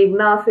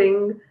 Meghna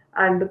Singh,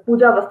 and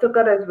Pooja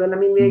Vastakar as well. I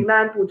mean, Mm.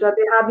 Meghna and Pooja,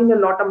 they have been a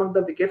lot among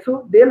the wickets,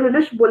 so they'll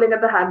relish bowling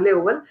at the Hagley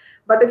Oval.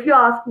 But if you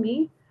ask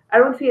me, I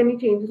don't see any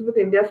changes with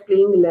India's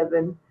playing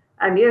 11.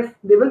 And yes,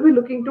 they will be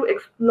looking to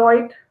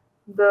exploit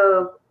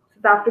the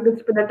South African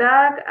spin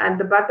attack and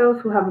the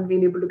batters who haven't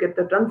been able to get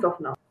the runs off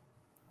now.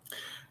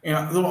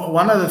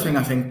 One other thing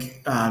I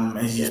think,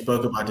 as you Yes,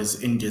 spoke about,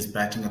 is India's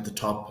batting at the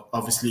top.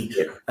 Obviously,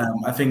 yes,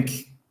 I think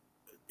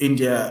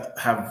India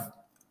have,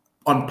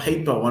 on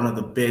paper, one of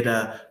the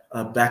better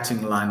batting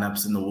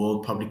lineups in the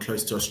world, probably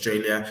close to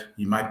Australia.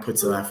 You might put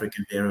South Africa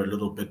there a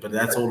little bit, but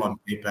that's all on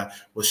paper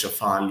with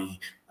Shafali,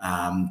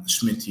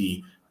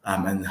 Smithy,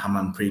 and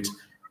Harmanpreet.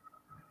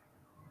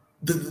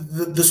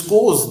 The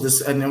scores,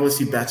 this, and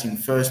obviously batting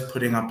first,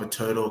 putting up a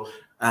total,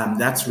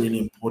 that's really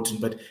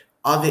important. But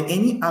are there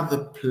any other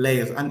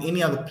players and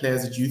any other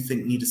players that you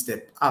think need to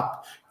step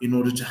up in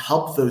order to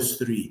help those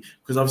three?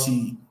 Because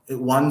obviously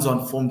one's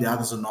on form, the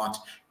others are not.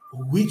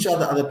 Which are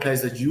the other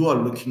players that you are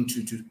looking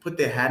to put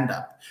their hand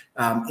up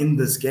in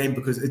this game?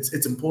 Because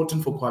it's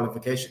important for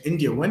qualification.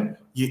 India win,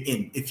 you're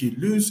in. If you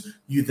lose,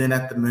 you then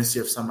at the mercy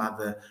of some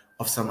other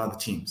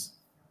teams.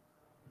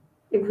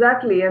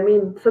 exactly. I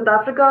mean, South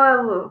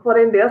Africa for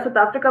India, South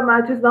Africa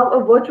match is now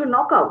a virtual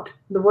knockout,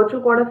 the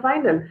virtual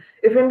quarter-final.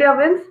 If India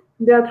wins,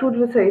 they are through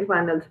to the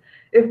semi-finals.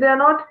 If they are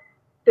not,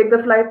 take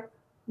the flight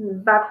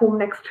back home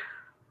next,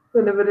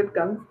 whenever it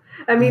comes.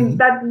 I mean,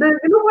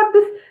 Mhm. what,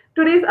 this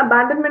today's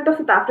abandonment of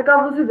South Africa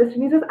versus West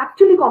Indies has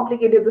actually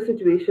complicated the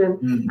situation.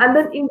 Mm. And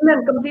then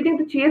England completing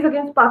the chase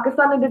against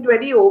Pakistan in the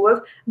 20 overs,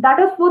 that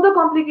has further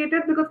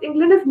complicated because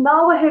England is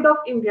now ahead of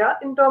India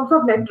in terms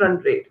of net run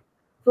rate.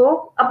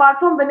 So apart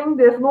from winning,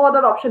 there's no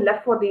other option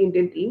left for the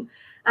Indian team.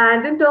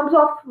 And in terms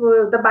of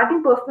the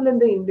batting personnel in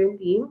the Indian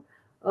team,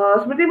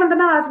 Smriti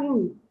Mandana has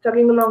been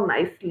chugging along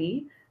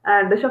nicely.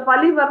 And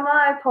Shafali Verma,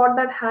 I thought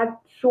that had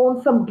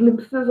shown some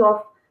glimpses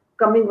of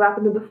coming back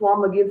into the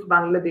form against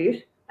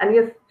Bangladesh. And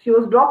yes, she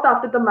was dropped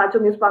after the match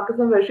against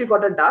Pakistan where she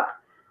got a duck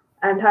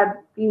and had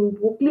been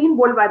clean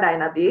bowled by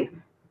Dinah Baig.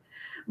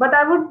 But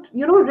I would,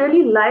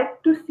 really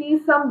like to see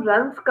some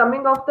runs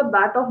coming off the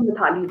bat of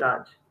Mithali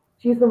Raj.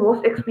 She's the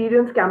most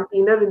experienced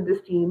campaigner in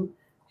this team.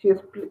 She has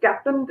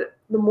captained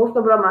the most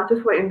number of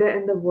matches for India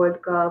in the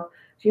World Cup.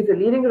 She's a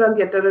leading run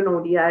getter in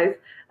ODIs.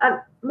 And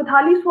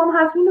Mithali's form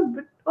has been a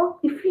bit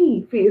of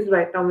iffy phase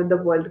right now in the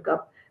World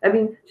Cup. I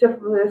mean,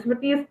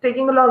 Smriti is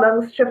taking a lot of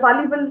runs.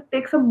 Shefali will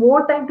take some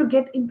more time to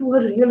get into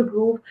her real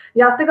groove.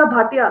 Yastika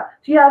Bhatia,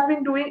 she has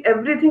been doing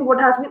everything what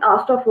has been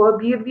asked of her,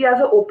 be it be as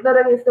an opener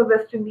against the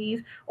West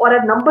Indies or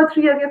at number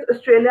three against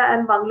Australia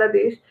and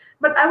Bangladesh.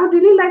 But I would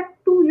really like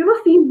to,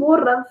 see more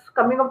runs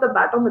coming off the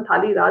bat of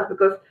Mithali Raj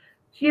because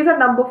she is at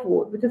number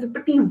four, which is a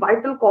pretty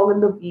vital cog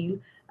in the wheel.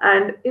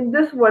 And in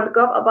this World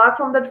Cup, apart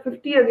from that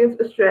 50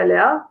 against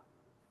Australia,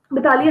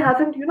 Mithali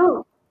hasn't,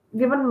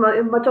 given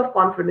much of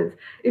confidence.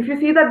 If you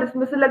see that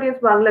dismissal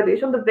against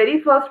Bangladesh on the very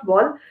first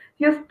ball,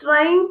 he was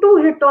trying to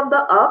hit on the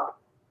up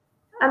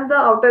and the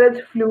outer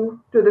edge flew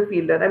to the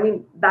fielder. I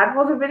mean, that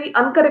was a very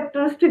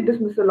uncharacteristic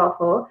dismissal of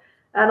her.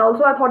 And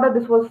also, I thought that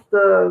this was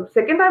the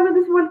second time in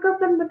this World Cup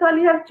that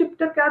Mithali had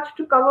chipped a catch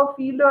to cover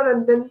fielder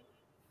and then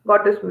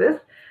got dismissed.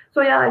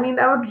 So yeah, I mean,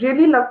 I would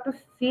really love to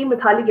see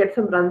Mithali get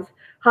some runs.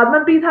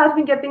 Harmanpreet has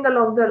been getting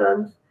along the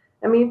runs.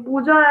 I mean,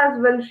 Pooja as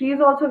well, she's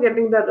also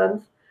getting the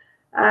runs.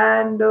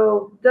 And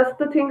just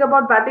the thing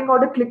about batting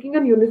order clicking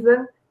in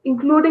unison,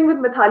 including with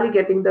Mithali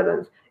getting the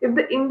runs. If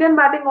the Indian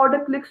batting order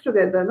clicks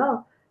together,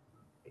 now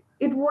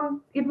it will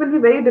be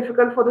very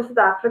difficult for the South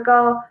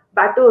Africa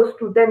batters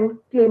to then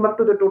claim up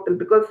to the total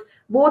because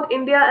both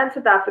India and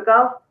South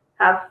Africa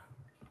have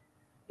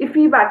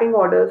iffy batting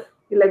orders.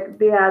 Like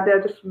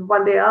they're just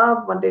one day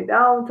up, one day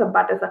down. Some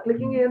batters are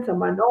clicking in,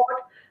 some are not.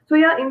 So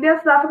yeah, India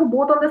and South Africa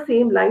both on the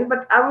same line.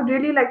 But I would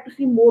really like to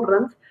see more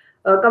runs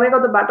coming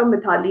off the bat of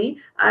Mithali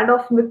and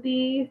of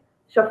Smriti,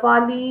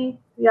 Shafali,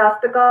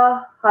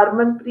 Yastika,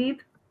 Harmanpreet,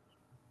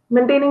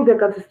 maintaining their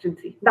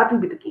consistency. That will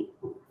be the key.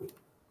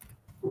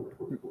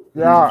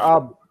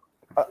 Yeah,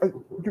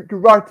 you're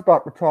right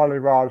about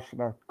Mitali Raj,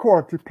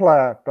 quality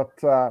player, but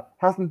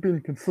hasn't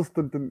been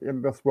consistent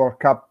in this World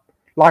Cup,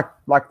 like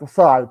the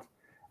side,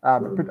 a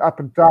bit up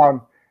and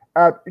down.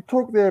 You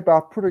talk there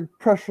about putting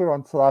pressure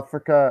on South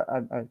Africa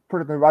and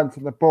putting the runs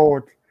on the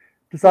board.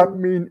 Does that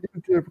mean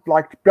India would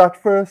like to bat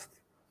first,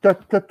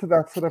 get to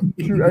that sort of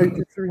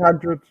 280,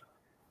 300,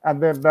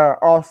 and then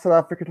ask South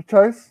Africa to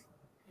chase?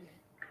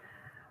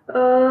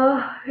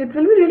 It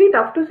will be really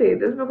tough to say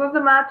this because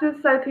the match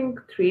is, I think,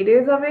 3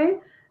 days away.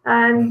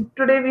 And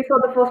today we saw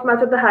the first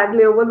match at the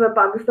Hagley Oval where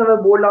Pakistan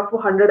were bowled out for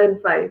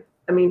 105.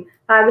 I mean,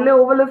 Hagley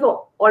Oval is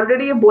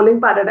already a bowling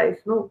paradise,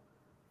 no?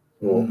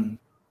 So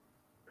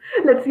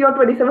let's see on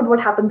 27th what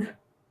happens.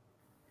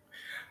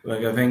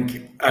 Like I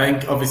think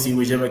obviously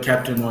whichever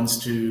captain wants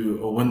to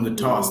or win the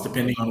toss,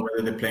 depending on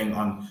whether they're playing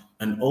on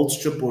an old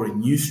strip or a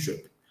new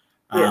strip,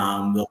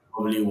 Yes. they'll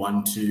probably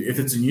want to. If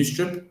it's a new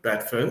strip,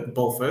 bat first,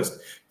 ball first.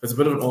 If it's a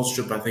bit of an old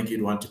strip, I think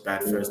you'd want to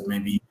bat first.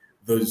 Maybe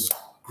those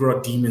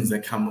demons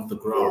that come with the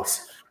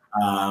grass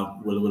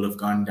will have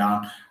gone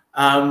down.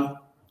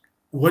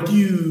 What do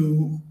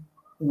you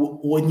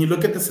when you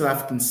look at the South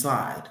African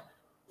side?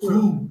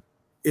 Who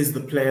is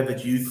the player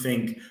that you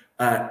think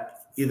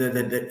either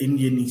that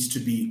India needs to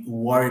be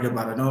worried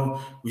about? I know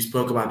we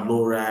spoke about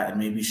Laura and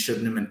maybe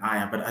Shubnam and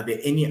Aya, but are there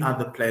any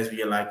other players where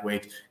you're like,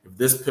 wait, if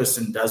this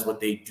person does what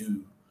they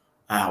do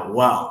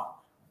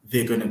well,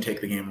 they're going to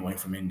take the game away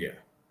from India?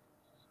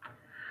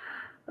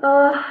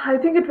 I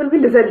think it will be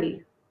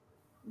Lizelle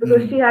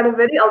because she had a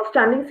very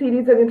outstanding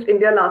series against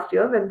India last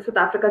year when South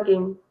Africa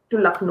came to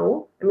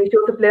Lucknow. I mean, she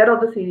was the player of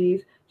the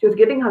series. She was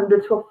getting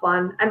hundreds for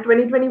fun, and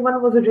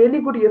 2021 was a really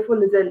good year for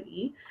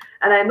Lizelle.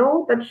 And I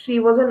know that she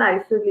was in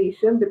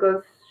isolation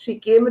because she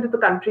came into the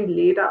country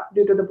later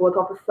due to the birth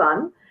of a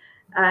son,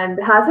 and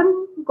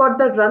hasn't got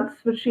the runs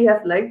which she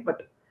has liked.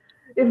 But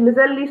if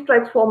Lizelle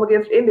strikes form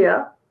against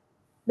India,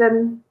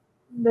 then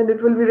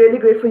it will be really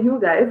great for you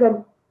guys,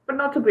 and but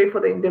not so great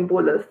for the Indian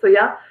bowlers. So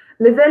yeah,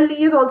 Lizelle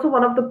Lee is also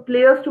one of the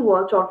players to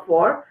watch out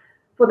for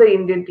the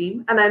Indian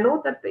team, and I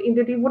know that the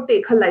Indian team would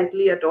take her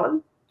lightly at all.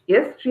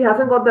 Yes, she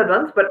hasn't got the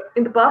runs, but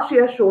in the past she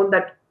has shown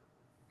that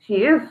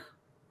she is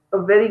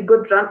a very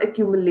good run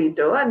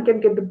accumulator and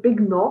can get the big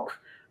knocks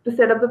to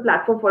set up the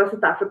platform for a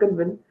South African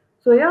win.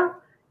 So yeah,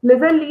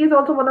 Lizelle Lee is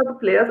also one of the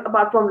players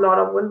apart from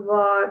Laura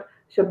Woolward,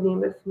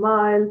 Shabneem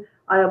Ismail,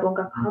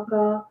 Ayabonga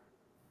Khaka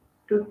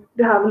to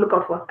have a look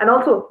out for. And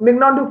also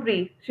Mignon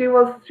Dupree, she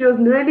was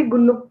really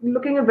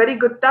looking a very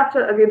good touch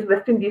against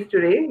West Indies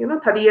today.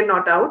 38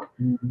 not out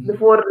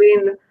before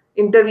rain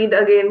intervened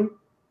again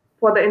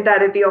for the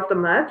entirety of the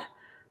match.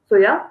 So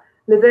yeah,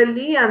 Lizelle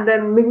Lee and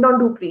then Mignon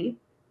Dupree.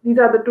 These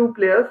are the two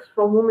players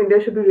from whom India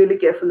should be really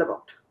careful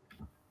about.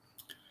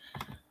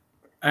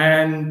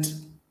 And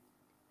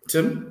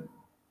Tim?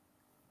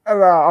 I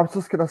was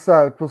just going to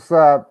say it was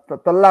the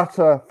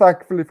latter,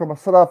 thankfully, from a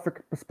South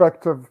African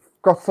perspective,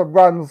 got some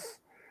runs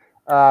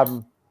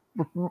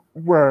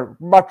were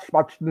much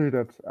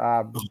needed.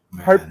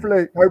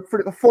 Hopefully,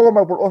 the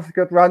former will also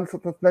get runs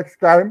at this next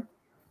game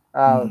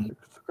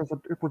because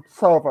it would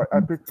solve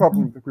a big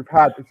problem that we've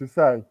had, as you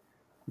say.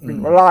 We've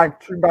been relying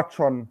too much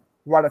on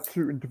one or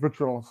two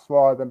individuals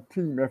rather than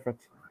team effort.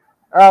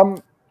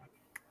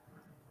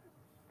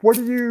 What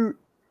are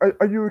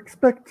you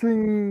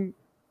expecting?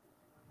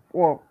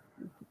 Well,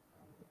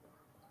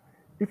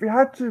 if you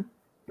had to,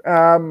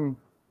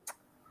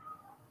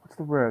 what's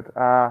the word?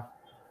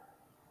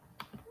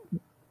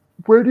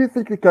 Where do you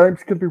think the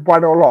game's going to be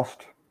won or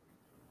lost?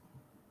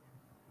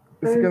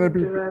 Is it going to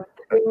be?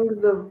 I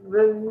think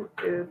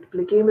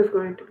the game is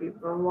going to be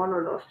won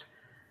or lost.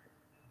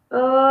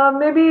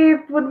 Maybe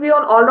it would be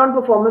on all-round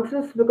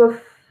performances because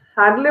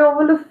Hagley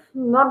Oval is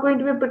not going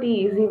to be a pretty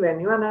easy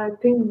venue, and I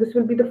think this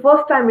will be the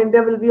first time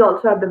India will be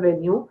also at the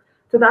venue.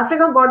 South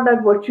Africa got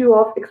that virtue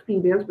of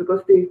experience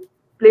because they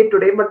played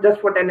today, but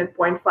just for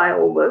 10.5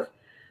 overs.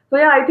 So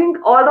yeah, I think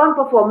all-round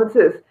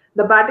performances,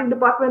 the batting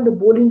department, the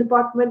bowling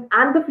department,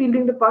 and the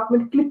fielding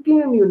department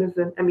clicking in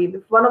unison. I mean,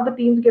 if one of the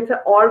teams gets an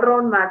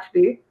all-round match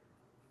day,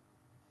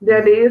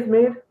 their day is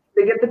made.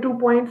 They get the 2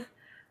 points,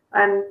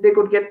 and they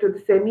could get to the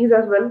semis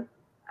as well.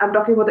 I'm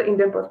talking about the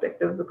Indian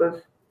perspective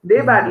because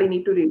they badly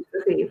need to reach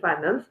the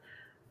semi-finals.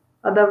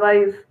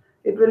 Otherwise,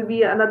 it will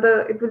be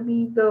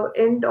the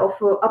end of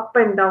a up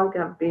and down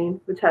campaign,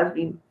 which has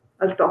been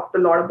I've talked a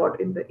lot about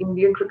in the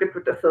Indian cricket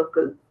Twitter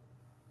circle.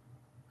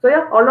 So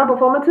yeah, all-round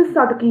performances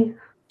are the key.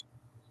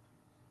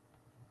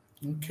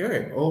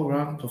 Okay,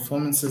 all-round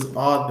performances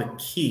are the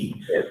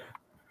key. Yes.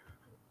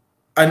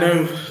 I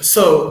know.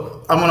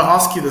 So I'm going to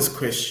ask you this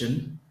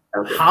question.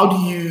 Okay. How do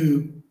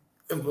you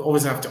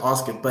always have to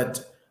ask it,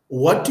 but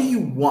what do you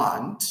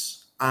want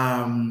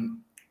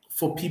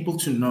for people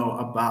to know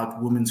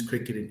about women's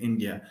cricket in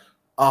India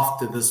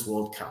after this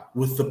World Cup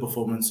with the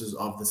performances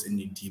of this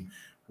Indian team?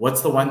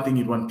 What's the one thing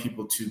you'd want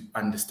people to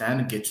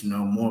understand and get to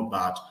know more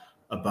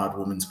about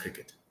women's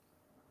cricket?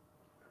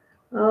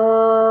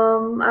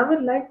 I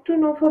would like to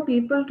know for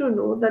people to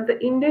know that the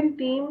Indian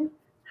team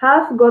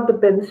has got the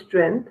bench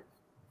strength.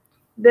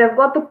 They've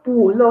got the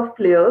pool of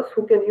players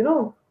who can,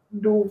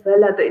 do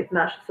well at the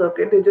international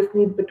circuit. They just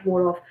need a bit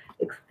more of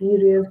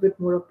experience, bit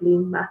more of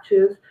playing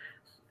matches,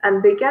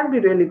 and they can be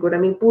really good. I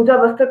mean, Pooja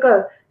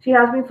Vastakar, she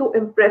has been so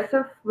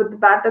impressive with the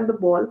bat and the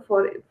ball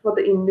for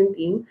the Indian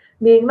team.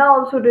 Meghna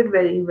also did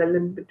very well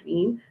in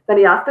between. Then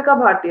Yastika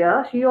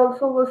Bhatia, she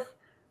also was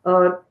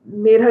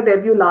made her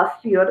debut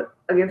last year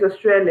against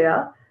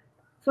Australia.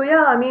 So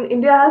yeah, I mean,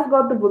 India has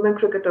got the women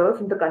cricketers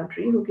in the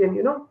country who can,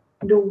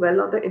 do well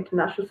on the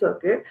international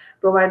circuit,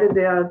 provided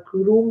they are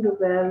groomed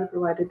well,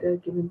 provided they're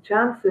given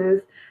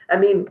chances. I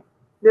mean,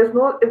 there's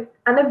no if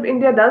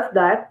India does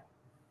that,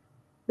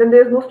 then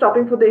there's no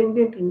stopping for the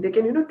Indian team. They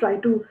can, try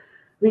to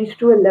reach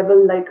to a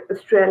level like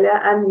Australia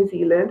and New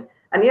Zealand.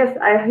 And yes,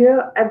 I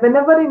hear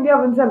whenever India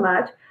wins a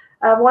match,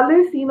 I've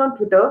always seen on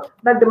Twitter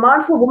that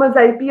demand for women's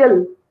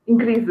IPL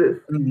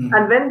increases.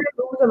 And when they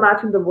lose a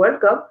match in the World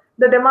Cup,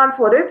 the demand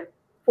for it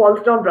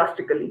falls down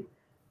drastically.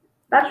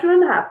 That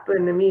shouldn't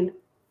happen.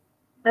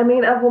 I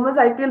mean, a women's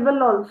IPL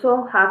will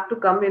also have to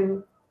come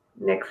in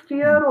next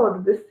year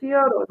or this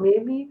year or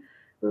maybe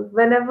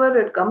whenever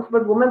it comes.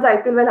 But women's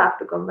IPL will have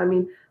to come. I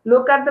mean,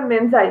 look at the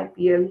men's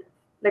IPL,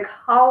 like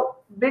how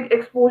big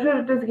exposure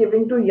it is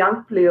giving to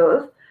young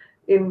players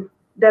in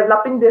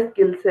developing their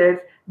skill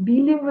sets,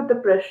 dealing with the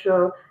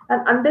pressure,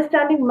 and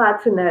understanding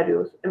match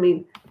scenarios. I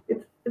mean,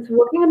 it's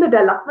working in the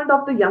development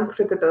of the young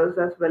cricketers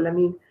as well. I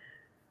mean,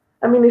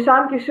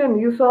 Ishan Kishan,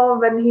 you saw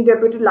when he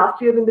debuted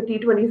last year in the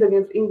T20s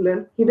against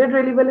England, he did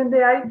really well in the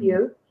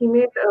IPL. He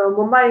made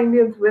Mumbai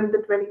Indians win the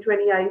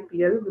 2020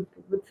 IPL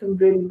with some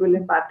really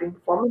brilliant batting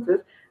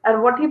performances.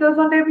 And what he does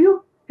on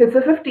debut, hits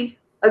a 50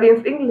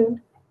 against England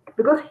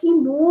because he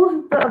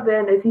knows the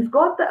awareness. He's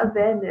got the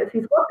awareness.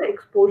 He's got the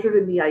exposure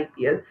in the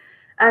IPL.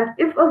 And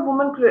if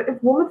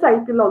women's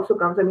IPL also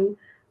comes, I mean,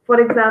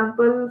 for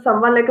example,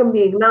 someone like a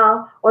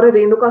Meghna or a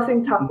Renuka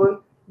Singh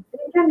Thakur,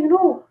 they can,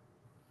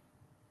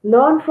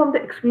 learn from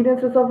the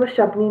experiences of a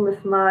Shabnim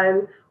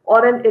Ismail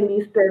or an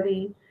Elise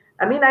Perry.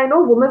 I mean, I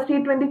know women's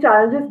T20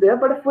 challenge is there,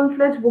 but a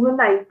full-fledged women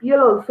IPL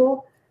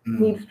also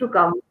needs to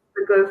come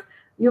because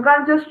you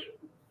can't just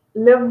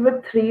live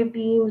with three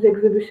teams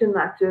exhibition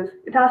matches.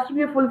 It has to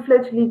be a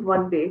full-fledged league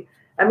one day.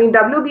 I mean,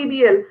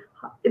 WBBL,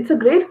 it's a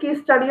great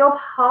case study of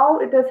how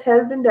it has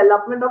helped in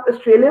development of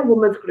Australian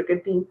women's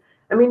cricket team.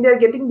 I mean, they're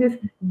getting these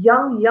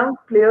young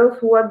players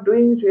who are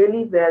doing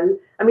really well.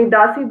 I mean,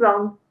 Darcy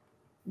Brown,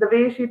 the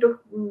way she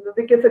took the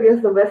wickets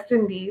against the West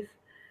Indies.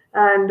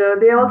 And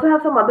they also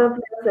have some other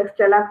players like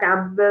Stella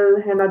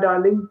Campbell, Hannah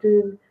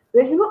Darlington.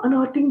 They're,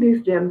 unearthing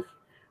these gems.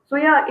 So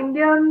yeah,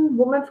 Indian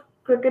women's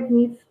cricket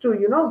needs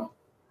to,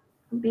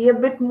 be a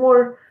bit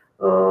more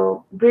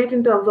great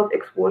in terms of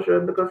exposure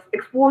because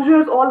exposure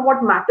is all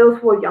what matters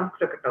for young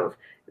cricketers.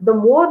 The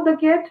more they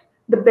get,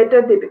 the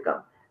better they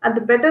become. And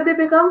the better they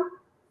become,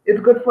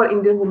 it's good for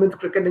Indian women's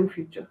cricket in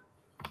future.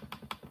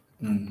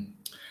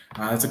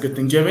 That's a good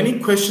thing. Do you have any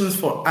questions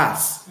for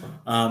us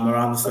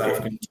around the South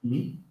African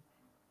team?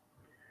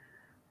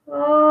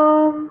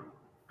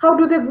 How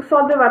do they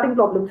solve their batting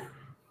problems?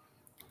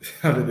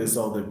 How do they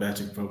solve their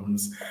batting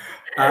problems?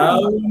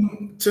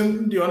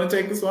 Tim, do you want to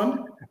take this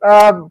one?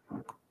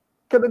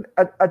 Get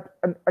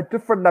a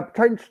different number.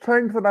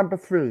 Change the number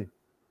 3.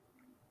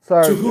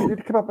 So you need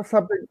to come up with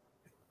something.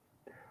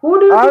 Who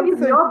do you think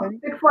is your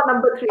pick for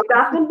number 3?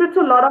 Jasmine Brits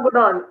or Laura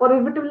Godon? Or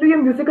is it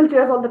William musical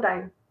chairs all the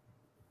time?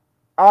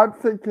 I'm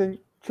thinking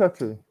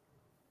Chetty.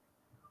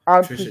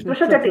 I'm thinking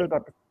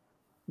Chetty.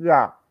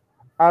 Yeah.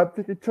 I'm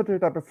thinking Chetty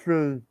number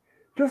 3.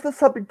 Just as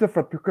something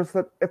different because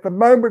at the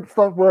moment it's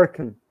not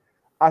working.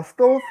 I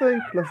still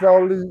think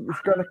Lazzoli is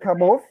going to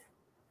come off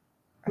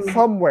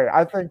somewhere.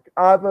 I think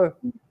either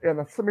in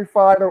the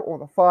semi-final or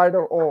the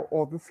final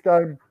or this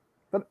game.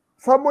 But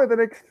somewhere the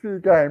next 3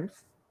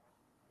 games,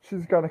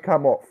 she's going to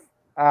come off.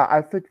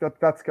 I think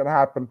that's going to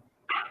happen.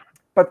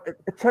 But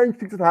a change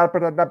things that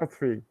happen at number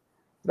 3.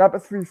 Number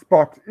 3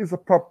 spot is a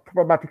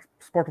problematic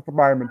spot at the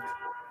moment.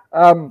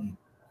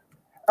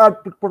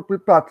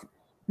 But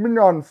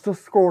Mignon's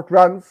just scored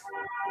runs.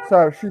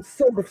 So she's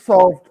sort of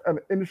solved an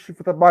issue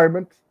for the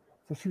moment.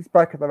 So she's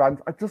back in the runs.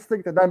 I just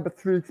think the number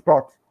 3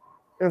 spot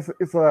is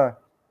an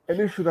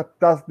issue that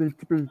does need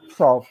to be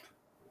solved.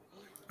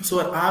 So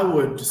what I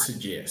would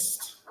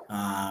suggest,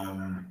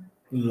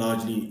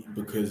 largely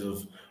because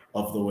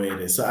of the way it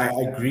is. So I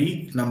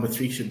agree number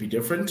 3 should be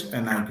different.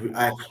 And I agree.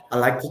 I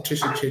like the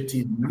Trisha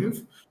Chetty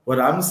move. What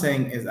I'm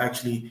saying is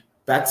actually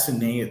that's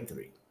Sune at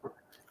 3.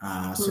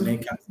 Sune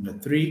comes in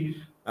at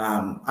 3.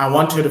 I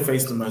want her to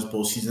face the most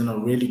balls. She's in a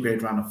really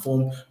great run of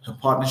form. Her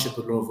partnership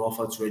with Laura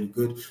Volfart is really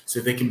good. So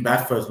if they can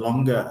bat for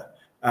longer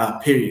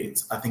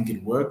periods, I think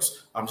it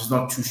works. I'm just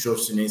not too sure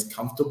if Sune is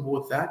comfortable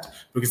with that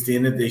because at the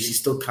end of the day, she's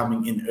still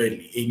coming in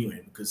early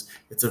anyway because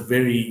it's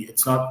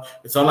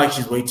not like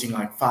she's waiting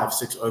like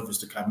 5-6 overs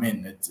to come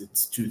in.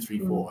 It's 2, 3,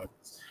 4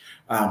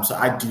 overs. So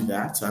I'd do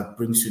that. So I'd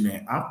bring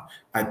Sune up.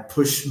 I'd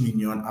push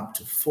Mignon up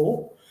to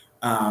 4.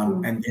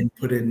 And then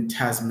put in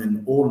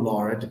Tasman or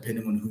Laura,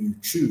 depending on who you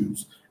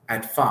choose,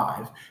 at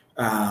 5.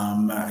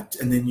 And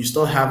then you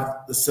still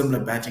have the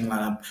similar batting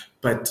lineup,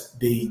 but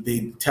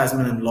the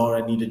Tasman and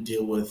Laura need to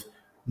deal with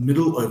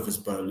middle overs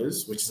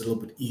bowlers, which is a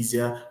little bit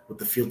easier with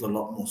the field a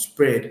lot more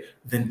spread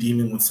than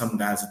dealing with some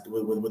guys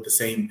with the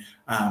same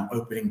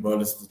opening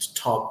bowlers at the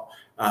top.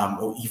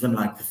 Or even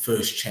like the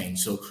first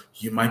change. So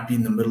you might be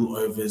in the middle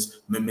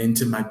overs,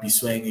 momentum might be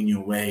swaying in your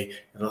way.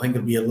 And I think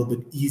it'll be a little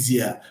bit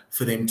easier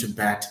for them to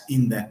bat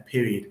in that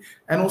period.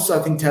 And also,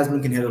 I think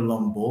Tasman can hit a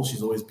long ball.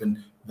 She's always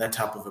been that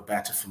type of a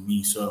batter for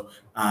me. So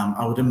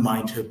I wouldn't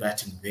mind her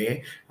batting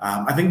there.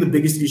 I think the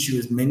biggest issue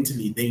is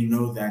mentally, they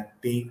know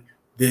that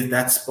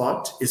that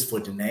spot is for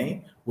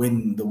Danae.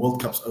 When the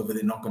World Cup's over,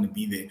 they're not going to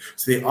be there.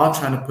 So they are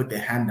trying to put their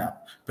hand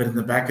up. But in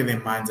the back of their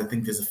minds, I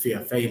think there's a fear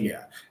of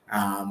failure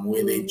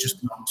where they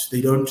just not,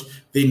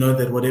 they know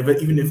that whatever,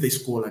 even if they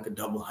score like a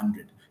double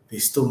 100, they're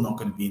still not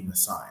going to be in the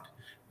side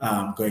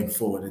going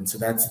forward. And so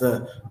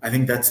I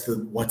think that's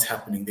what's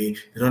happening. They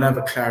don't have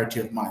a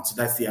clarity of mind. So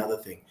that's the other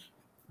thing.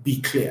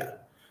 Be clear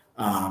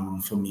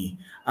for me.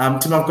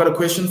 Tim, I've got a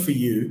question for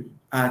you.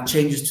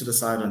 Changes to the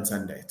side on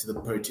Sunday, to the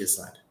Proteas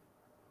side.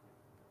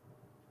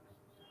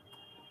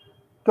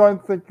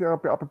 Don't think I'll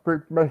be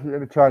making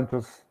any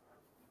changes.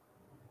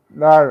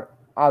 No,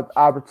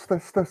 I would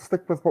stick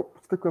with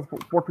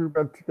what we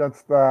went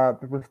against the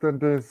West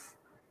Indies.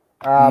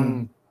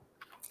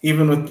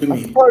 Even with Jimmy,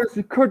 I suppose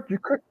you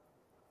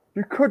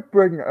could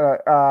bring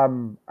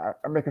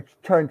make a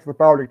change to the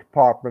bowling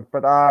department,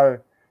 but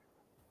I'd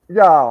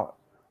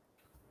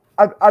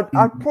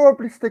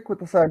probably stick with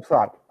the same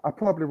side. I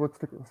probably would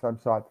stick with the same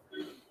side.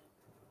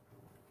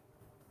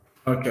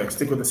 Okay,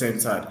 stick with the same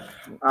side.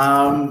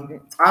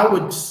 I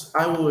would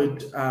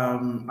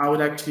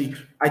actually.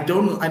 I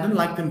don't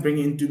like them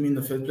bringing in Dumi in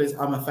the first place.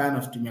 I'm a fan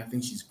of Dumi. I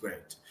think she's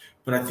great,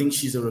 but I think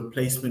she's a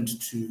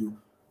replacement to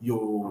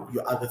your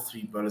other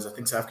three bowlers. I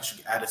think South Africa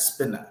should add a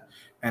spinner,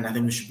 and I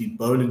think we should be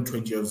bowling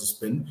 20 overs of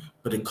spin,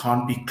 but it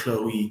can't be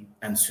Chloe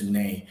and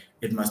Sune.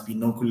 It must be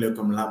Nonkululeko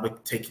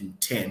Mlaba taking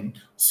 10,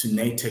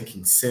 Sune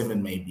taking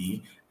 7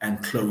 maybe,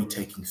 and Chloe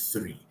taking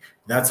 3.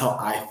 That's how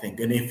I think.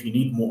 And if you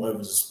need more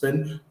overs of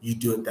spin, you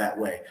do it that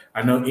way.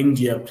 I know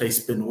India plays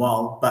spin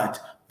well,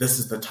 but this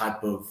is the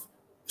type of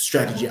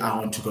strategy I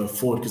want to go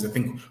forward because I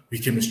think we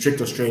can restrict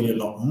Australia a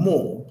lot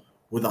more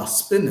with our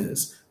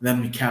spinners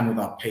than we can with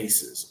our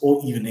pacers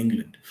or even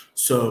England.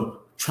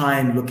 So try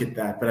and look at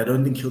that. But I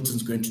don't think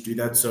Hilton's going to do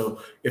that.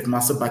 So if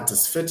Masabat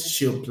is fit,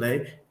 she'll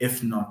play.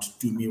 If not,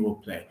 Dumi will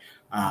play.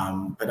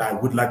 But I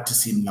would like to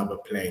see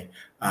Mlaba play,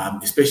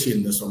 especially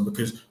in this one,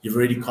 because you've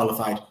already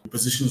qualified. The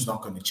position is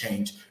not going to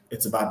change.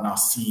 It's about now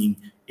seeing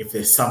if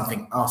there's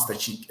something else that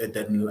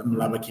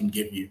Mlaba can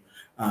give you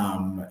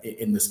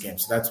in this game.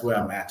 So that's where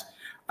I'm at.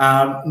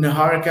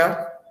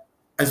 Niharika,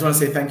 I just want to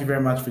say thank you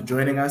very much for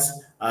joining us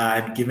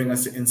and giving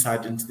us the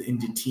insight into the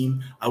India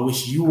team. I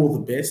wish you all the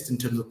best in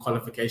terms of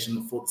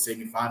qualification for the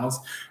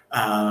semi-finals.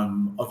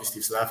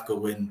 Obviously, if South Africa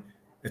win,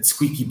 it's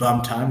squeaky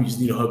bum time. You just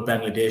need to hope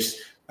Bangladesh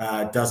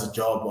does a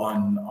job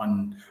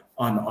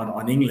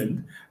on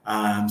England.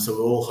 So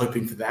we're all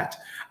hoping for that.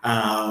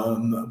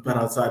 But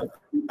outside of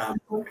that,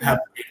 have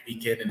a great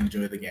weekend and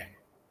enjoy the game.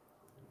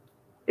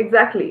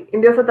 Exactly.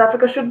 India-South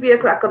Africa should be a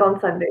cracker on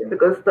Sunday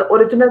because the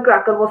original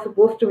cracker was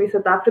supposed to be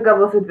South Africa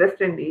versus West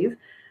Indies.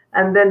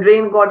 And then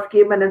rain gods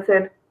came in and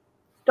said,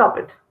 stop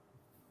it.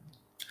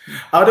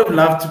 I would have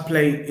loved to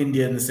play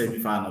India in the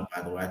semi-final,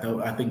 by the way.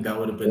 I think that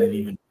would have been an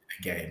even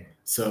better game.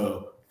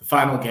 So the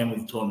final game of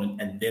the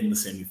tournament and then the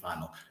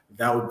semi-final.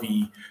 That would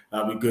be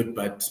good,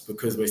 but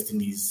because West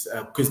Indies,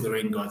 because the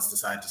rain gods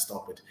decided to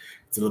stop it,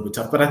 it's a little bit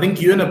tough. But I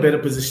think you're in a better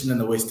position than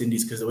the West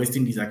Indies because the West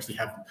Indies actually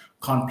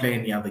can't play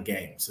any other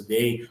game, so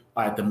they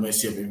are at the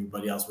mercy of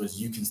everybody else. Whereas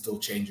you can still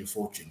change your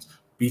fortunes,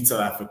 beat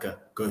South Africa,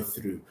 go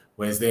through.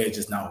 Whereas they're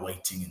just now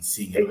waiting and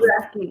seeing it.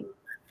 Exactly.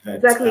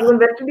 When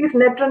West Indies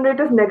net run rate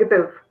is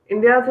negative,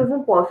 India's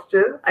isn't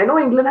positive. I know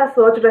England has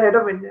surged ahead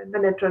of India in the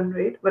net run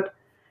rate, but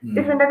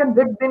if India can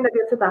win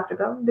against South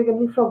Africa, they can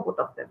leapfrog both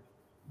of them.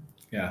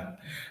 Yeah.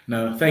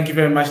 No, thank you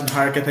very much,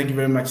 Niharika. Thank you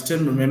very much,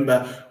 Tim.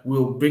 Remember,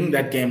 we'll bring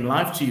that game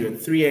live to you at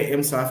 3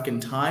 a.m. South African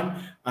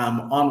time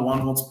on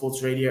One World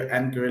Sports Radio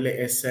and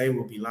Guerrilla SA.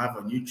 We'll be live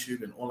on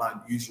YouTube and all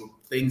our usual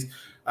things.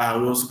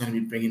 We're also going to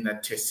be bringing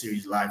that test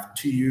series live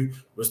to you.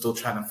 We're still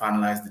trying to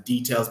finalize the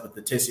details, but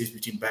the test series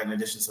between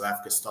Bangladesh and South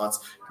Africa starts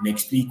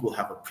next week. We'll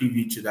have a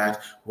preview to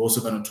that. We're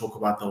also going to talk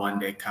about the One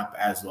Day Cup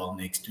as well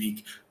next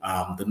week.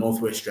 The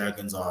Northwest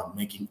Dragons are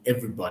making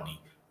everybody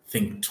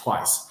think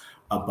twice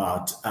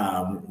about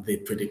the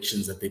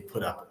predictions that they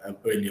put up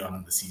early on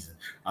in the season.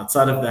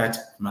 Outside of that,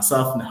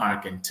 myself,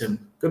 Niharika, and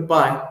Tim,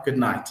 goodbye, good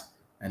night,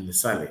 and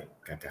Lisale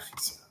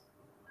Kakafisa.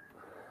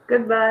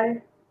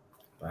 Goodbye.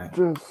 Bye.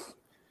 Cheers.